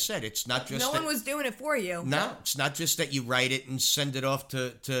 Because like I said, it's not just... No one was doing it for you. No, it's not just that you write it and send it off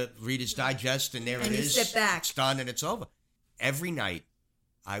to Reader's Digest and there it is. And you sit back. It's done and it's over. Every night,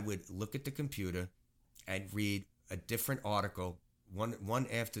 I would look at the computer and read a different article, one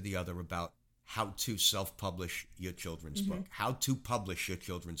after the other, about how to self-publish your children's book, how to publish your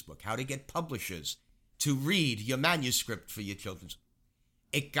children's book, how to get publishers to read your manuscript for your children's book.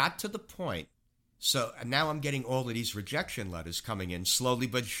 It got to the point, so now I'm getting all of these rejection letters coming in slowly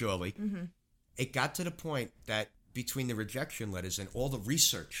but surely. Mm-hmm. It got to the point that between the rejection letters and all the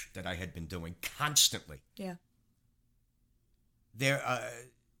research that I had been doing constantly,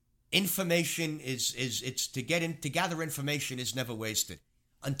 information to gather information is never wasted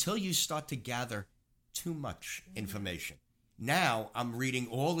until you start to gather too much information. Now I'm reading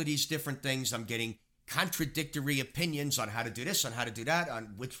all of these different things. I'm getting contradictory opinions on how to do this, on how to do that,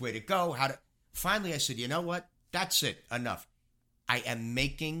 on which way to go, Finally, I said, you know what? That's it. Enough. I am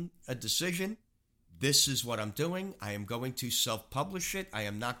making a decision. This is what I'm doing. I am going to self-publish it. I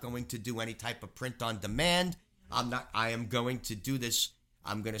am not going to do any type of print on demand. I am going to do this.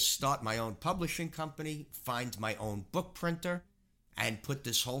 I'm going to start my own publishing company, find my own book printer, and put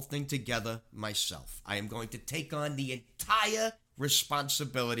this whole thing together myself. I am going to take on the entire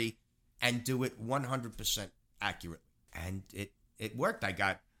responsibility and do it 100% accurately. And it worked. I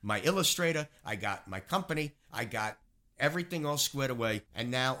got my illustrator, I got my company, I got everything all squared away,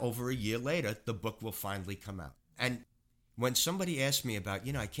 and now over a year later, the book will finally come out. And when somebody asked me about,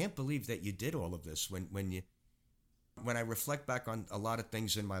 I can't believe that you did all of this, when I reflect back on a lot of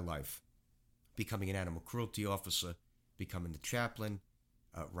things in my life, becoming an animal cruelty officer, becoming the chaplain,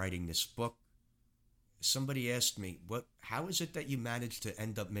 writing this book, somebody asked me, how is it that you managed to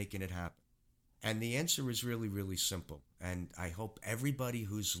end up making it happen? And the answer is really, really simple. And I hope everybody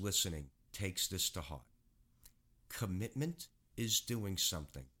who's listening takes this to heart. Commitment is doing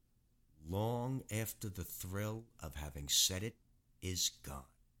something long after the thrill of having said it is gone.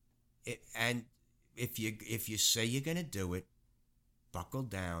 And if you say you're going to do it, buckle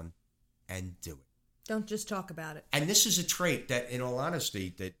down and do it. Don't just talk about it. And this is a trait that, in all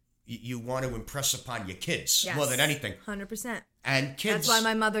honesty, that you want to impress upon your kids more than anything. 100%. And kids... That's why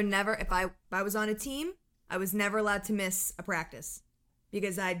my mother never, if I was on a team, I was never allowed to miss a practice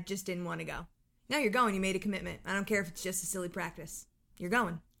because I just didn't want to go. No, you're going. You made a commitment. I don't care if it's just a silly practice. You're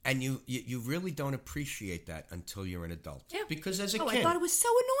going. And you really don't appreciate that until you're an adult. Yeah. Because as a kid... I thought it was so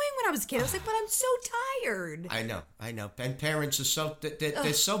annoying when I was a kid. I was like, but I'm so tired. I know. And parents are so...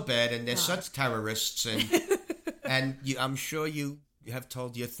 They're so bad, and they're such terrorists. And I'm sure you have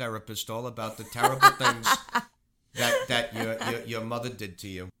told your therapist all about the terrible things that your mother did to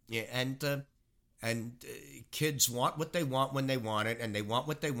you. Yeah, and kids want what they want when they want it, and they want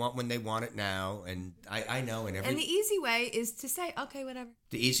what they want when they want it now. And I know. And the easy way is to say, okay, whatever.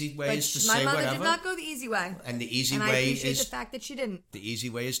 The easy way is to say whatever. My mother did not go the easy way. And the easy way is... I appreciate the fact that she didn't. The easy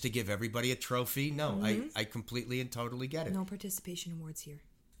way is to give everybody a trophy. No, I completely and totally get it. No participation awards here.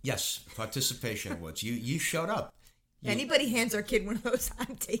 Yes, participation awards. You showed up. Anybody hands our kid one of those,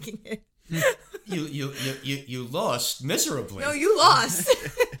 I'm taking it. You lost miserably. No, you lost.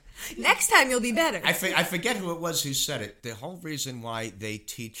 Next time you'll be better. I forget who it was who said it. The whole reason why they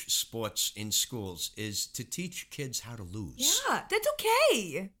teach sports in schools is to teach kids how to lose. Yeah, that's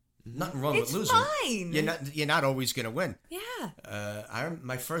okay. Nothing wrong with losing. It's fine. You're not always going to win. Yeah.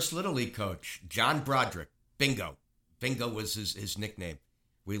 My first Little League coach, John Broderick, Bingo. Bingo was his nickname.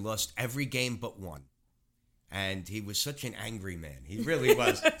 We lost every game but one. And he was such an angry man. He really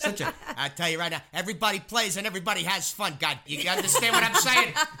was. I tell you right now, everybody plays and everybody has fun. God, you understand what I'm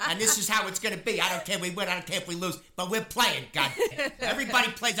saying? And this is how it's going to be. I don't care if we win, I don't care if we lose, but we're playing, God.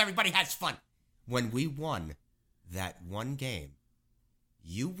 Everybody plays, everybody has fun. When we won that one game,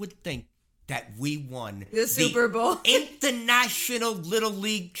 you would think that we won the Super Bowl International Little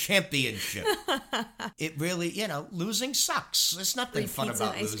League Championship. It really, losing sucks. There's nothing fun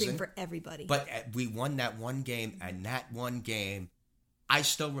about losing. Ice cream for everybody. But we won that one game, and that one game, I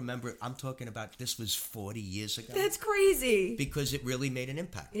still remember. I'm talking about this was 40 years ago. That's crazy. Because it really made an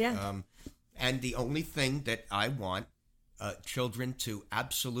impact. Yeah. And the only thing that I want children to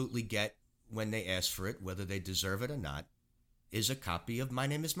absolutely get when they ask for it, whether they deserve it or not, is a copy of My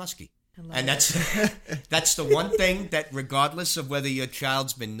Name is Musky. And that's the one thing that, regardless of whether your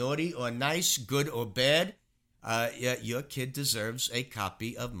child's been naughty or nice, good or bad, your kid deserves a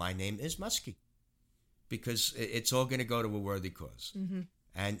copy of My Name is Musky, because it's all going to go to a worthy cause. Mm-hmm.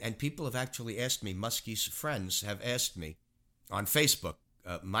 And people have actually asked me, Musky's friends have asked me on Facebook,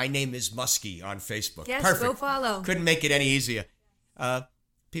 My Name is Musky on Facebook. Yes, perfect. Go follow. Couldn't make it any easier.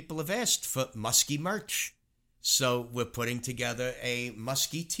 People have asked for Musky merch. So we're putting together a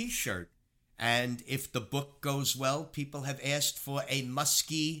Musky t-shirt. And if the book goes well, people have asked for a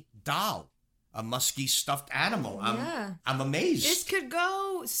Musky doll, a Musky stuffed animal. I'm amazed. This could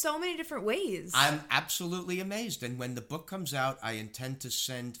go so many different ways. I'm absolutely amazed. And when the book comes out, I intend to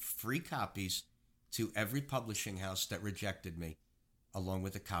send free copies to every publishing house that rejected me, along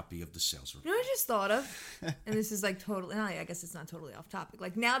with a copy of the sales report. You know what I just thought of? And this is totally, I guess it's not totally off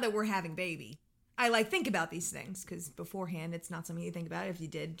topic. Now that we're having baby, I think about these things, because beforehand it's not something you think about. If you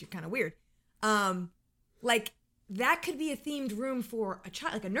did, you're kind of weird. That could be a themed room for a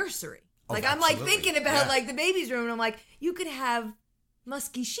child, like a nursery. Oh, I'm absolutely. thinking about the baby's room, and I'm like, you could have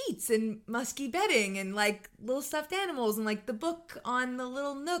Musky sheets and Musky bedding and little stuffed animals and the book on the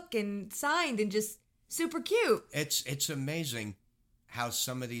little nook and signed and just super cute. It's amazing how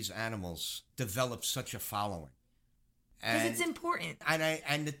some of these animals develop such a following. Because it's important.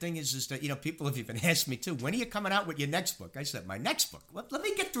 And the thing is that, people have even asked me too, when are you coming out with your next book? I said, my next book? Let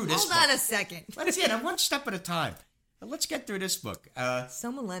me get through this book. Hold on a second. Let's one step at a time. Let's get through this book.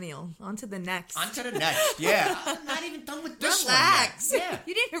 So millennial. On to the next. Yeah. I'm not even done with this Relax. one yet. Yeah.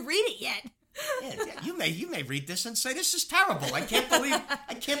 You didn't even read it yet. Yeah, you may read this and say this is terrible. I can't believe.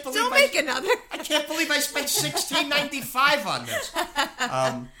 Don't make another. I can't believe I spent $16.95 on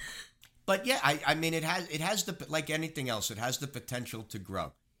this. But yeah, I mean, it has the, like anything else, it has the potential to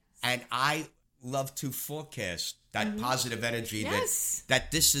grow, and I love to forecast that positive energy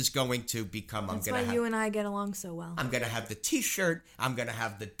that this is going to become. That's why you and I get along so well. I'm gonna have the T-shirt. I'm gonna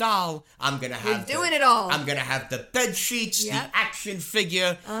have the doll. I'm gonna have. You're doing it all. I'm gonna have the bed sheets, the action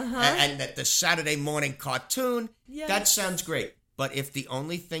figure, and the Saturday morning cartoon. Yes. That sounds great. But if the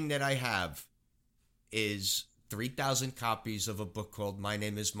only thing that I have is 3,000 copies of a book called My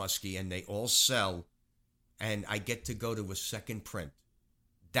Name is Musky, and they all sell, and I get to go to a second print,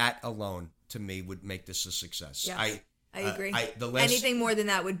 that alone, to me, would make this a success. Yeah, I agree. Anything more than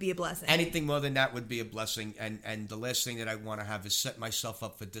that would be a blessing. Anything more than that would be a blessing, and the last thing that I want to have is set myself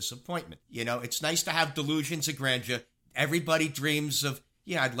up for disappointment. It's nice to have delusions of grandeur. Everybody dreams of,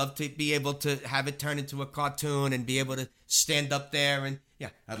 I'd love to be able to have it turn into a cartoon and be able to stand up there and,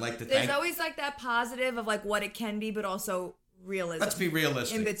 I'd like to There's always that positive of what it can be, but also realism. Let's be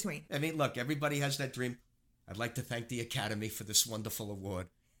realistic. In between. I mean, look, everybody has that dream. I'd like to thank the Academy for this wonderful award.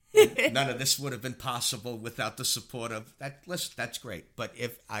 None of this would have been possible without the support of that. Listen, that's great. But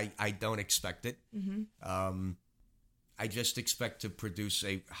if I don't expect it, I just expect to produce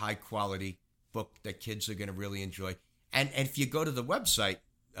a high quality book that kids are going to really enjoy. And if you go to the website,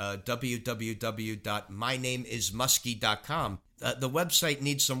 www.mynameismusky.com, the website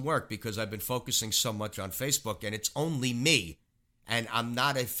needs some work because I've been focusing so much on Facebook, and it's only me. And I'm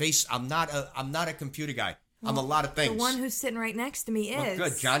not a computer guy. I'm a lot of things. The one who's sitting right next to me is. Well,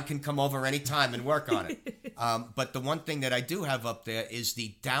 good. John can come over anytime and work on it. But the one thing that I do have up there is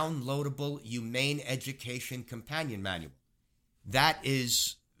the downloadable Humane Education Companion Manual. That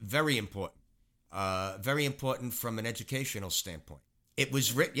is very important. Very important from an educational standpoint. It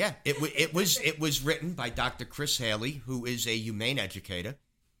was written, it was written by Dr. Chris Haley, who is a humane educator,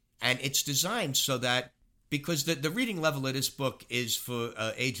 and it's designed so that, because the reading level of this book is for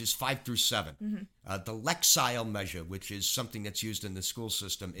ages 5 through 7. The Lexile measure, which is something that's used in the school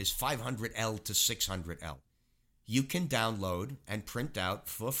system, is 500L to 600L. You can download and print out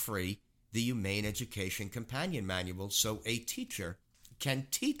for free the Humane Education Companion Manual so a teacher can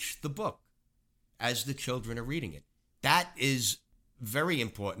teach the book as the children are reading it. That is very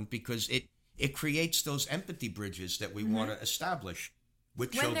important because it creates those empathy bridges that we want to establish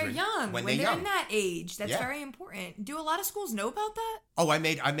with when children. They're young. When they're in that age. That's very important. Do a lot of schools know about that? Oh, I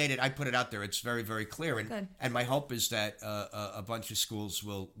made it. I put it out there. It's very, very clear. And Good. And my hope is that a bunch of schools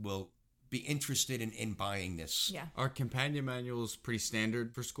will be interested in buying this. Yeah. Are companion manuals pretty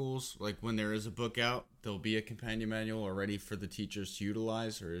standard for schools? Like when there is a book out, there'll be a companion manual already for the teachers to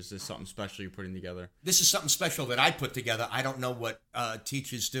utilize, or is this something special you're putting together? This is something special that I put together. I don't know what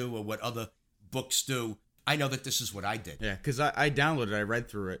teachers do or what other books do. I know that this is what I did. Yeah, because I downloaded it. I read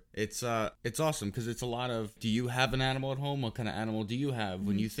through it. It's awesome because it's a lot of, do you have an animal at home? What kind of animal do you have?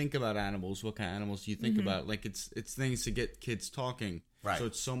 When you think about animals, what kind of animals do you think about? Like it's things to get kids talking. Right. So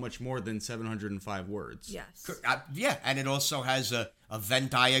it's so much more than 705 words. Yes. Yeah, and it also has a Venn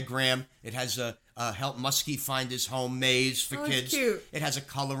diagram. It has a help Musky find his home maze for kids. Cute. It has a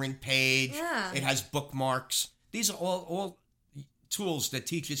coloring page. Yeah. It has bookmarks. These are all tools that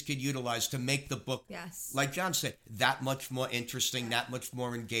teachers could utilize to make the book, like John said, that much more interesting, that much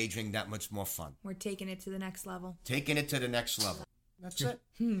more engaging, that much more fun. We're taking it to the next level. That's it.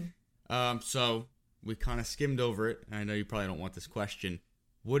 So we kind of skimmed over it. I know you probably don't want this question.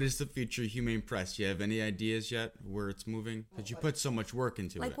 What is the future of Humane Press? Do you have any ideas yet where it's moving? Because you put so much work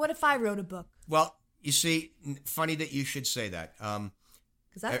into it. Like, what if I wrote a book? Well, you see, funny that you should say that.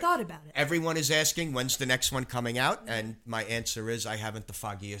 Because I've thought about it. Everyone is asking, when's the next one coming out? And my answer is, I haven't the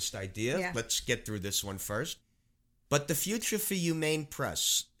foggiest idea. Yeah. Let's get through this one first. But the future for Humane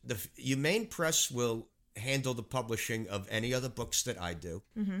Press, the Humane Press will handle the publishing of any other books that I do,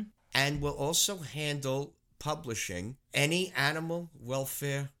 and will also handle publishing any animal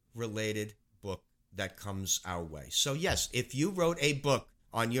welfare related book that comes our way. So yes, if you wrote a book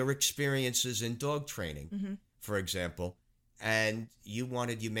on your experiences in dog training, for example, and you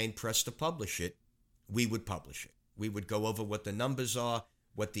wanted Humane Press to publish it, we would publish it. We would go over what the numbers are,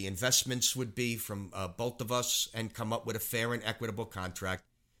 what the investments would be from both of us, and come up with a fair and equitable contract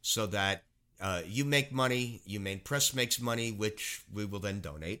so that you make money, Humane Press makes money, which we will then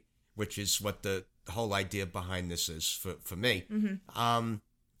donate, which is what the whole idea behind this is for me.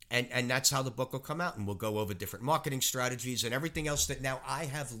 And that's how the book will come out, and we'll go over different marketing strategies and everything else that now I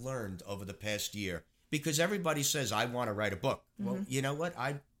have learned over the past year. Because everybody says, I want to write a book. Well, you know what?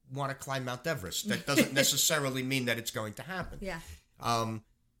 I want to climb Mount Everest. That doesn't necessarily mean that it's going to happen. Yeah.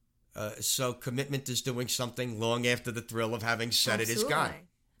 So commitment is doing something long after the thrill of having said it is gone.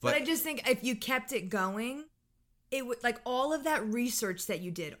 But I just think if you kept it going, it would, like, all of that research that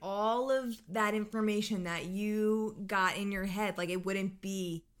you did, all of that information that you got in your head, like, it wouldn't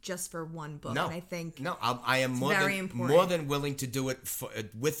be just for one book. No, and I think I am more than willing to do it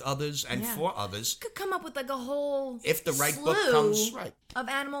with others and for others. You could come up with like a whole if the right book comes of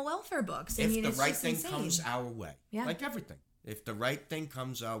animal welfare books. If the right thing comes our way, like everything. If the right thing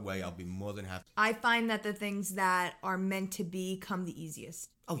comes our way, I'll be more than happy. I find that the things that are meant to be come the easiest.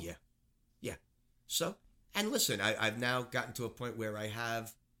 Oh yeah. So, and listen, I've now gotten to a point where I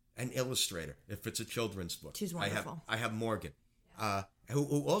have an illustrator. If it's a children's book, she's wonderful. I have Morgan.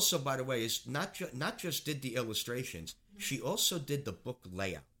 Who also, by the way, is not just did the illustrations. She also did the book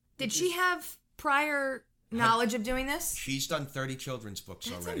layout. Did she have prior knowledge of doing this? She's done 30 children's books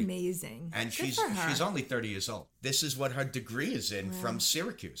already. That's amazing. And she's only 30 years old. This is what her degree is in from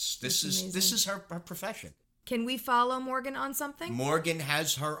Syracuse. This is her profession. Can we follow Morgan on something? Morgan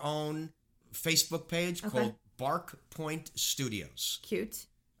has her own Facebook page called Bark Point Studios. Cute.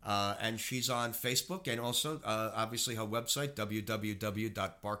 And she's on Facebook and also, obviously, her website,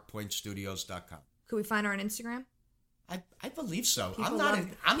 www.barkpointstudios.com. Could we find her on Instagram? I believe so. People I'm not love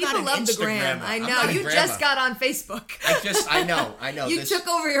an the gram. Instagrammer. I I'm know. not a You grammer. just got on Facebook. I know. You took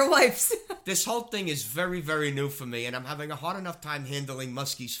over your wife's. This whole thing is very, very new for me, and I'm having a hard enough time handling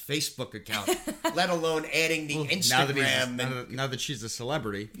Musky's Facebook account, let alone adding the Instagram. Now that she's a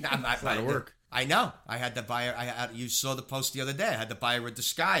celebrity, it's a lot of work. I know. I had to buy her. You saw the post the other day. I had to buy her a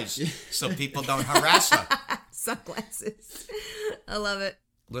disguise so people don't harass her. Sunglasses. I love it.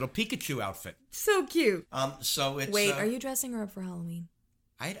 Little Pikachu outfit. So cute. So it's. Wait, are you dressing her up for Halloween?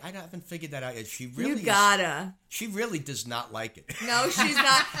 I haven't figured that out yet. She really. You gotta. She really does not like it. No, she's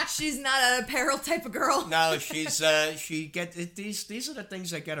not. She's not an apparel type of girl. No, she's. She gets these are the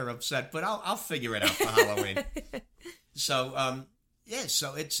things that get her upset. But I'll figure it out for Halloween. So yeah.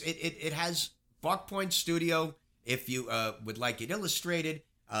 So it has Bark Point Studio. If you would like it illustrated,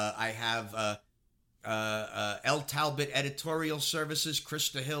 I have. L. Talbot Editorial Services.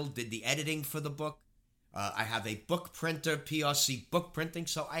 Krista Hill did the editing for the book. I have a book printer, PRC Book Printing.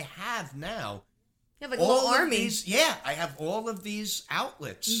 So I have now. You have like a little army. I have all of these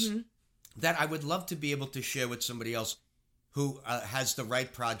outlets that I would love to be able to share with somebody else who has the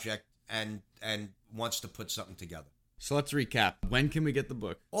right project and wants to put something together. So let's recap. When can we get the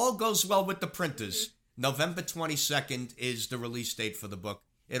book? All goes well with the printers. November 22nd is the release date for the book.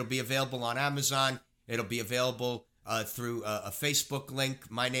 It'll be available on Amazon. It'll be available through a Facebook link.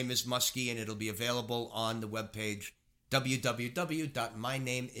 My name is Musky, and it'll be available on the webpage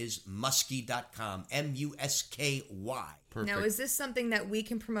www.mynameismusky.com. Musky. Perfect. Now, is this something that we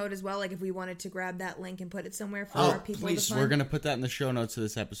can promote as well? Like if we wanted to grab that link and put it somewhere for our people please. to find? We're going to put that in the show notes of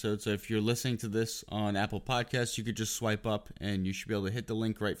this episode. So if you're listening to this on Apple Podcasts, you could just swipe up and you should be able to hit the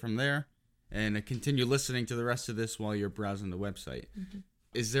link right from there and continue listening to the rest of this while you're browsing the website. Mm-hmm.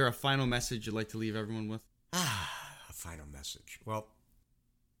 Is there a final message you'd like to leave everyone with? A final message. Well,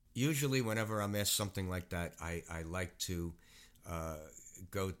 usually whenever I'm asked something like that, I like to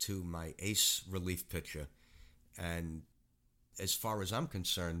go to my ace relief pitcher. And as far as I'm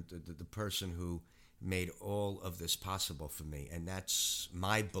concerned, the person who made all of this possible for me, and that's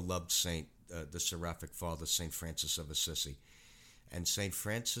my beloved saint, the Seraphic Father, St. Francis of Assisi. And St.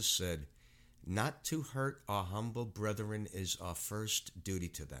 Francis said, "Not to hurt our humble brethren is our first duty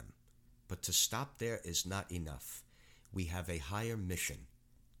to them, but to stop there is not enough. We have a higher mission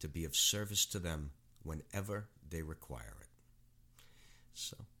to be of service to them whenever they require it."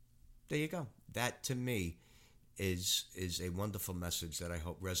 So, there you go. That, to me, is a wonderful message that I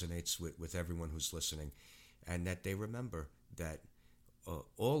hope resonates with everyone who's listening, and that they remember that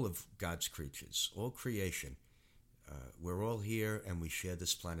all of God's creatures, all creation, we're all here and we share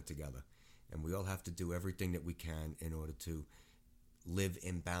this planet together. And we all have to do everything that we can in order to live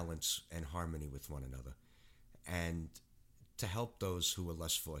in balance and harmony with one another. And to help those who are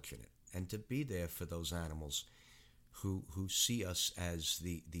less fortunate. And to be there for those animals who see us as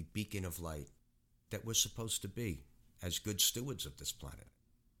the beacon of light that we're supposed to be as good stewards of this planet.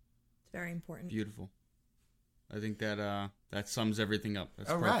 It's very important. Beautiful. I think that sums everything up. That's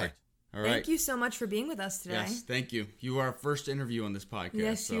all perfect. Right. All right. Thank you so much for being with us today. Yes, thank you. You are our first interview on this podcast.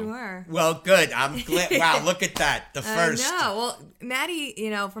 Yes, you are. Well, good. I'm glad. Wow, look at that. The first. I know. Well, Matty,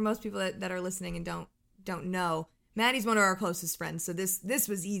 for most people that are listening and don't know, Matty's one of our closest friends, so this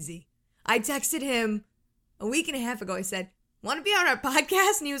was easy. I texted him a week and a half ago. I said, "Want to be on our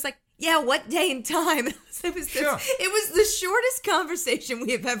podcast?" And he was like, "Yeah, what day and time?" It was the shortest conversation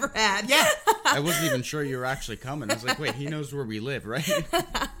we have ever had. Yeah. I wasn't even sure you were actually coming. I was like, wait, he knows where we live, right?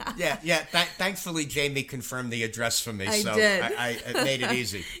 Yeah. Thankfully, Jamie confirmed the address for me, I so did. I made it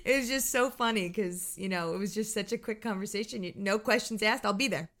easy. It was just so funny because, it was just such a quick conversation. No questions asked. I'll be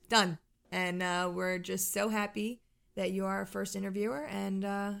there. Done. And we're just so happy that you are our first interviewer and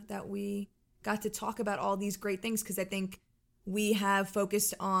that we got to talk about all these great things because I think we have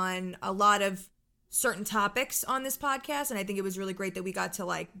focused on a lot of certain topics on this podcast, and I think it was really great that we got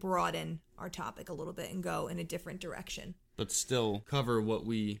to broaden our topic a little bit and go in a different direction. But still cover what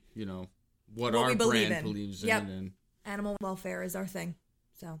we, what we our believe brand in. believes Yep. in. And Animal welfare is our thing.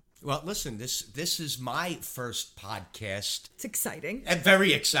 So Well, listen, this is my first podcast. it's exciting. And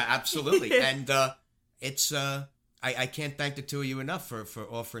very exciting, absolutely. And it's I can't thank the two of you enough for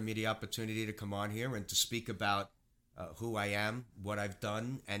offering me the opportunity to come on here and to speak about who I am, what I've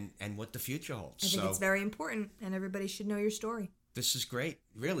done, and what the future holds. I think it's very important, and everybody should know your story. This is great.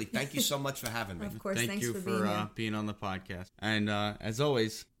 Really, thank you so much for having me. Of course, thank thanks you for being here. being on the podcast. And as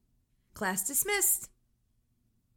always, Class dismissed.